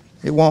here,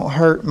 it won't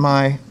hurt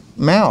my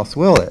mouth,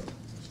 will it?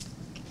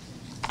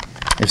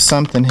 If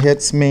something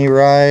hits me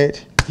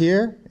right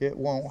here, it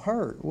won't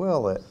hurt,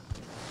 will it?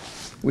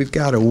 We've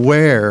got to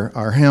wear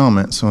our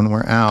helmets when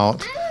we're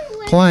out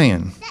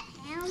playing.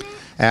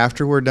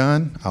 After we're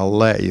done, I'll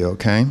let you,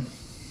 okay?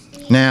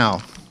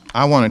 Now,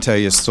 I want to tell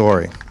you a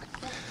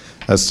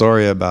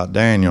story about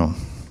Daniel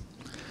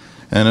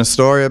and a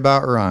story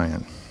about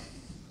Ryan.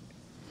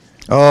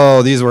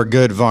 Oh, these were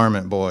good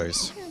varmint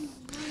boys.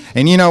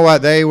 And you know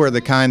what? They were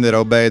the kind that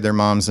obeyed their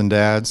moms and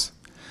dads.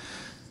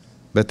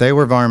 But they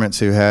were varmints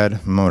who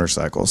had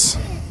motorcycles.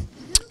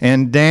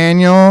 And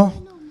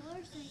Daniel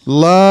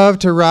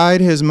loved to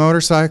ride his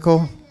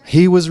motorcycle.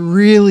 He was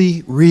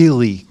really,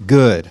 really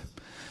good.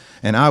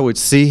 And I would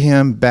see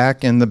him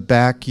back in the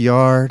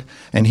backyard,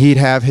 and he'd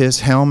have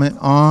his helmet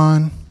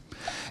on,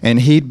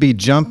 and he'd be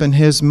jumping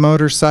his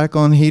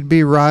motorcycle, and he'd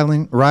be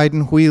riding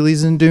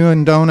wheelies and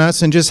doing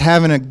donuts and just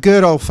having a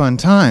good old fun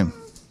time.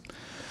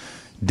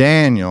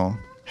 Daniel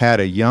had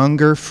a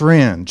younger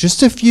friend,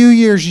 just a few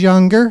years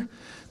younger,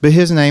 but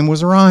his name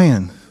was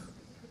Ryan.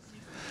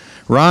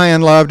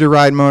 Ryan loved to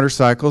ride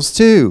motorcycles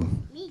too.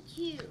 Me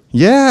too.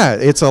 Yeah,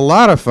 it's a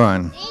lot of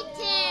fun. Me too.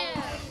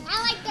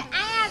 I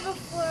have a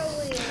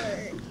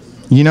four-wheeler.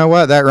 You know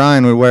what? That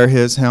Ryan would wear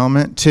his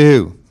helmet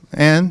too.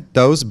 And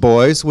those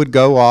boys would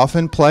go off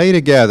and play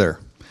together.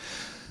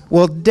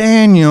 Well,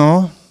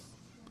 Daniel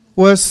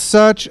was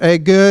such a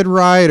good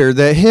rider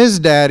that his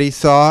daddy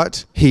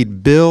thought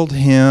he'd build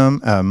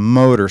him a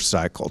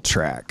motorcycle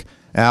track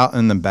out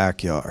in the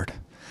backyard.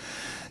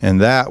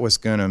 And that was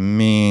going to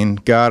mean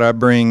gotta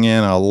bring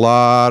in a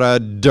lot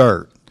of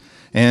dirt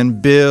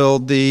and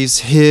build these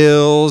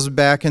hills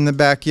back in the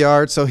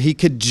backyard so he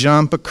could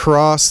jump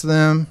across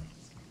them.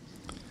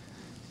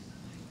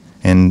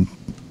 And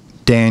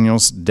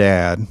Daniel's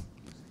dad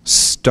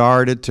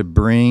started to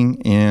bring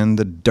in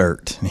the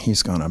dirt, and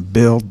he's going to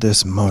build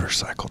this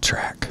motorcycle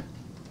track.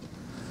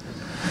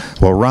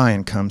 Well,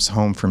 Ryan comes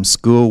home from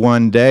school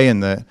one day,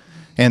 and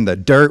the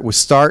dirt was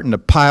starting to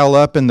pile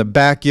up in the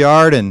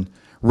backyard, and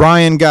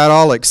Ryan got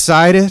all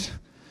excited,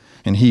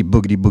 and he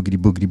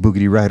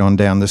boogity right on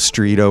down the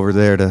street over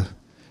there to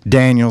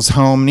Daniel's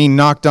home, and he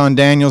knocked on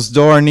Daniel's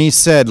door, and he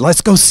said,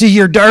 "Let's go see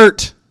your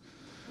dirt."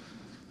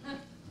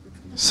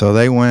 So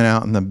they went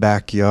out in the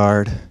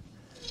backyard,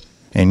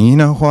 and you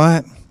know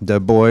what? The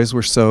boys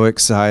were so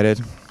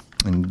excited,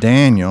 and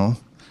Daniel,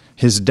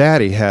 his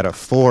daddy had a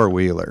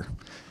four-wheeler,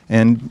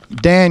 and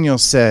Daniel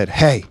said,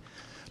 "Hey,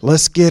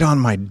 let's get on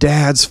my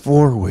dad's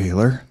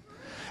four-wheeler,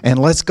 and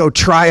let's go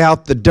try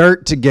out the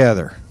dirt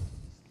together."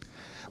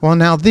 Well,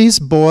 now these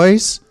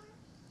boys,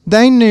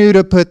 they knew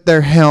to put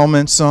their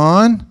helmets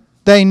on.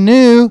 They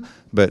knew,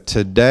 but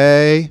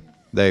today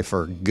they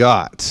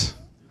forgot.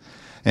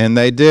 And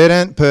they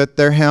didn't put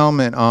their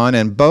helmet on,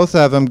 and both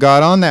of them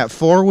got on that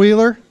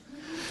four-wheeler,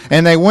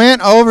 and they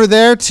went over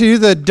there to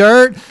the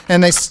dirt,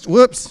 and they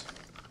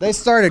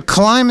started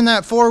climbing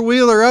that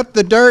four-wheeler up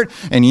the dirt,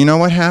 and you know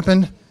what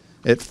happened?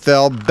 It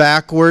fell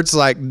backwards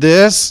like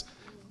this.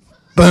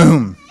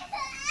 Boom.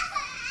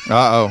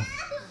 Uh-oh.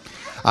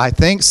 I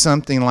think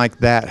something like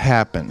that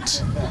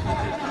happened.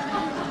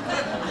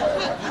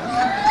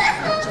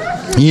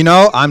 You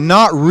know, I'm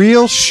not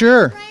real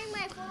sure.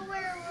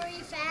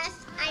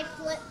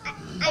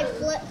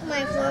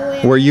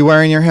 Were you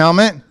wearing your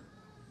helmet?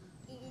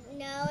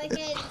 No,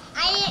 because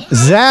I didn't.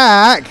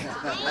 Zach,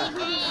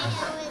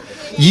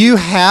 you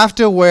have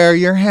to wear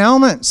your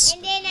helmets.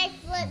 And then I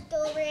flipped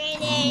over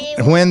and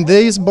then When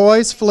these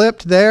boys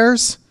flipped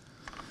theirs,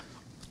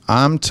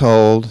 I'm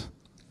told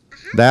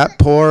that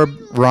poor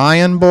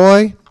Ryan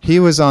boy, he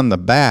was on the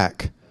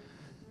back.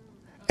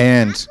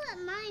 And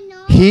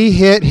he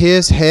hit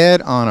his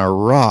head on a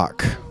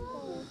rock.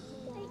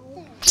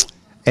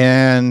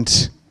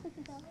 And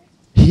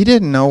he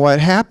didn't know what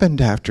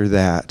happened after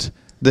that.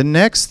 The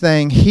next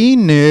thing he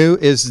knew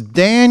is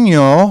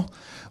Daniel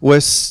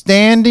was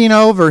standing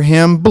over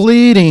him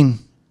bleeding.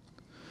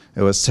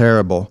 It was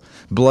terrible.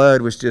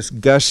 Blood was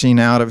just gushing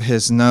out of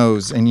his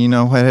nose. And you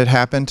know what had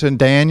happened to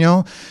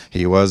Daniel?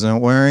 He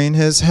wasn't wearing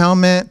his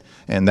helmet,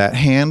 and that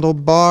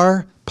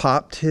handlebar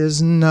popped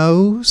his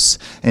nose,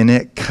 and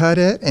it cut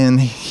it, and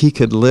he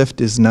could lift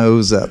his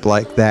nose up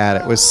like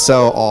that. It was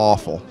so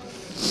awful.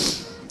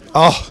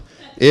 Oh,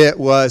 it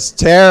was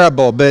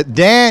terrible. But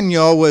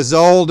Daniel was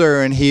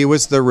older, and he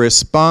was the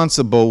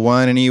responsible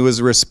one, and he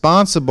was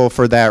responsible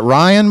for that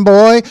Ryan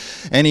boy,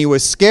 and he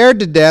was scared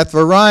to death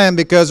for Ryan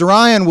because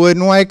Ryan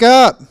wouldn't wake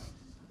up.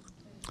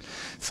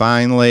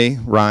 Finally,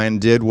 Ryan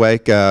did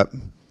wake up,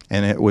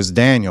 and it was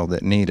Daniel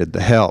that needed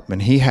the help,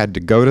 and he had to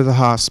go to the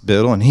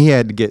hospital, and he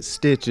had to get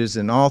stitches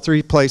in all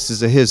 3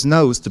 places of his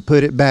nose to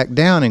put it back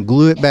down and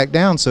glue it back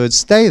down so it'd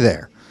stay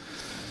there.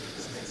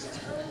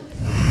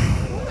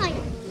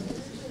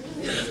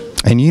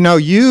 And you know,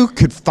 you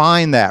could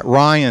find that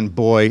Ryan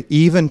boy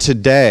even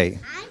today,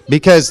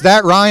 because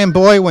that Ryan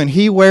boy, when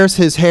he wears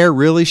his hair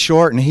really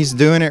short, and he's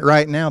doing it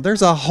right now,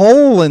 there's a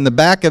hole in the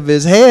back of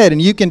his head,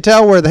 and you can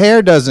tell where the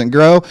hair doesn't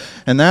grow,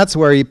 and that's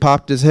where he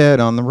popped his head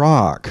on the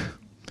rock.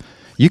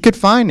 You could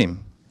find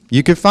him.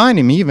 You could find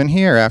him even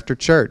here after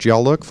church.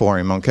 Y'all look for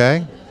him,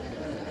 okay?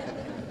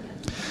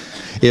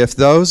 If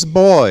those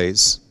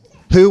boys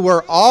who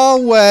were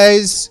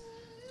always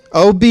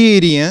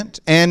obedient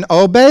and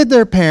obeyed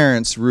their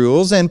parents'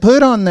 rules and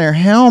put on their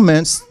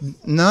helmets,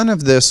 none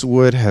of this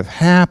would have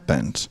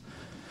happened.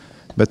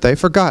 But they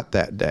forgot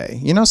that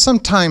day. You know,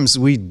 sometimes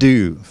we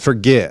do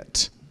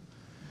forget.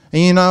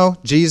 And you know,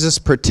 Jesus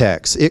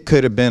protects. It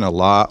could have been a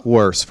lot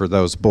worse for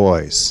those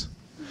boys.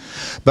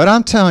 But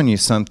I'm telling you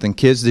something,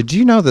 kids. Did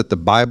you know that the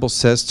Bible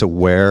says to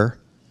wear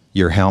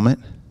your helmet?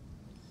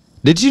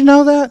 Did you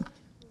know that?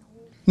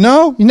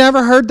 No? You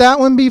never heard that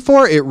one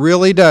before? It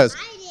really does.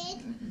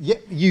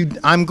 Yeah,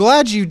 I'm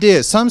glad you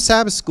did. Some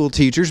Sabbath school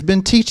teachers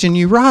been teaching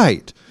you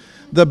right.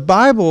 The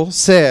Bible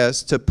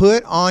says to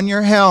put on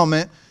your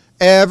helmet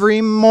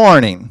every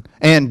morning,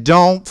 and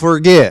don't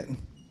forget.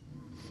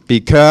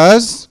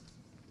 Because?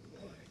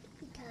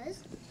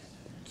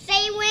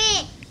 Say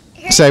when.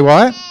 Say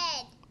what?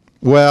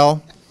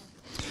 Well,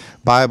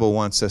 Bible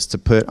wants us to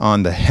put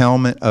on the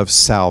helmet of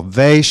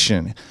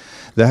salvation.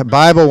 The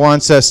Bible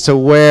wants us to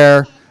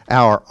wear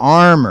our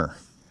armor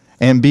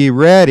and be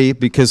ready,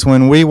 because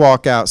when we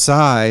walk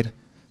outside,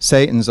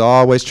 Satan's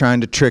always trying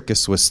to trick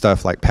us with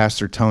stuff like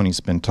Pastor Tony's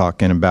been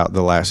talking about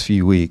the last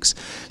few weeks.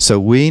 So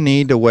we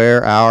need to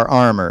wear our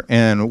armor.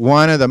 And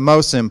one of the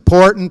most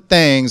important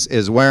things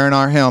is wearing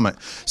our helmet.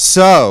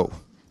 So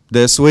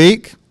this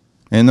week,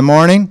 in the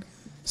morning,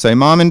 say,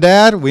 Mom and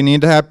Dad, we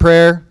need to have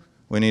prayer.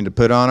 We need to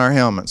put on our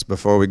helmets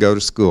before we go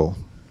to school.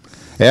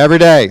 Every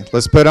day,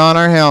 let's put on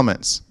our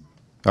helmets.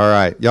 All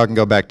right, y'all can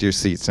go back to your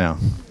seats now.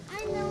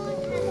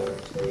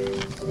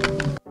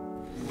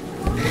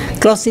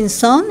 Closing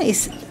song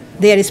is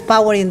There is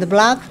Power in the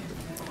Blood.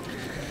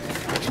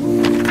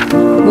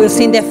 We'll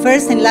sing the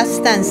first and last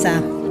stanza.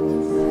 It's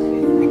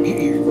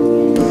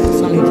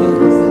only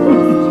two.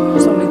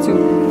 It's only two.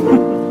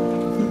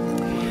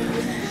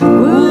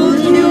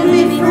 Would you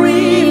be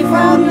free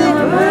from the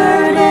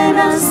burden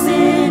of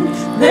sin?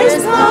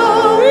 There's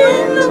power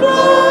in the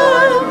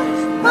blood,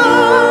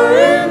 power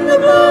in the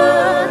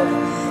blood.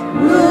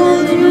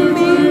 Would you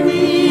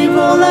believe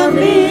all of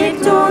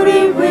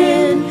victory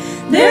win?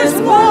 There's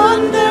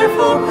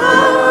wonderful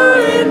power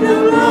in the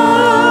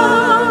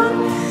blood.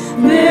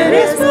 There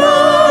is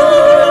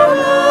power,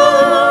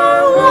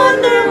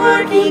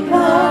 wonder-working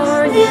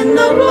power in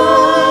the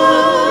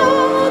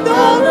blood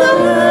of the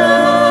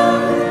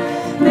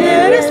Lamb.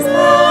 There is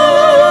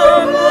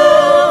power,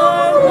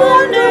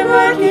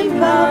 wonder-working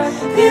power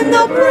in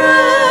the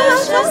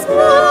precious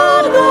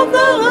blood of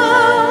the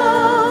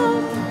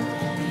Lamb.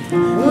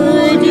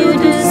 Would you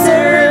do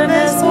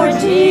service for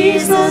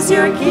Jesus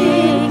your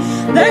King?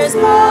 There's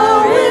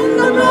power in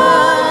the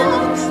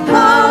blood,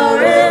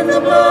 power in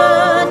the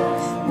blood.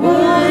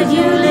 Would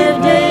you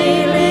live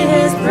daily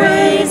his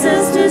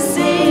praises to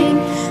sing?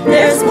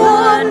 There's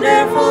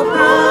wonderful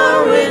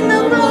power in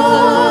the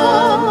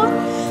blood.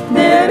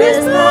 There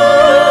is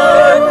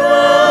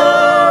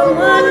power,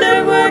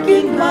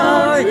 wonder-working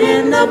power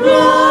in the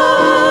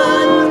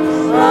blood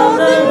of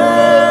the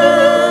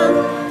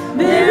Lamb.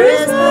 There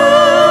is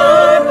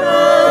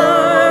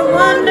power,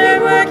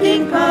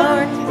 wonder-working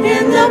power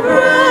in the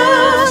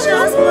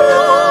precious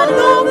blood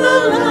of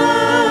the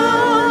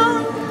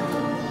Lamb.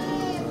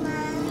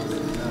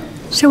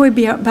 Shall we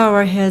bow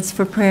our heads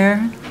for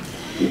prayer?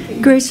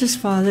 Gracious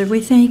Father, we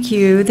thank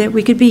you that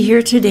we could be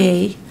here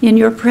today in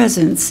your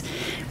presence.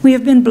 We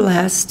have been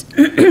blessed.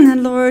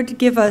 And Lord,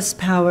 give us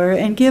power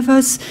and give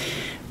us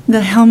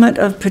the helmet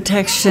of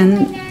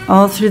protection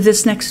all through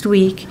this next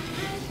week.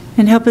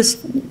 And help us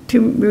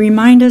to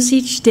remind us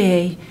each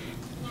day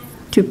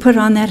to put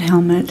on that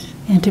helmet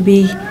and to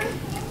be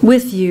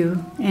with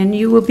you, and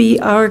you will be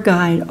our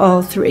guide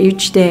all through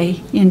each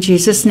day. In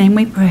Jesus' name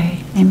we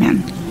pray.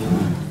 Amen.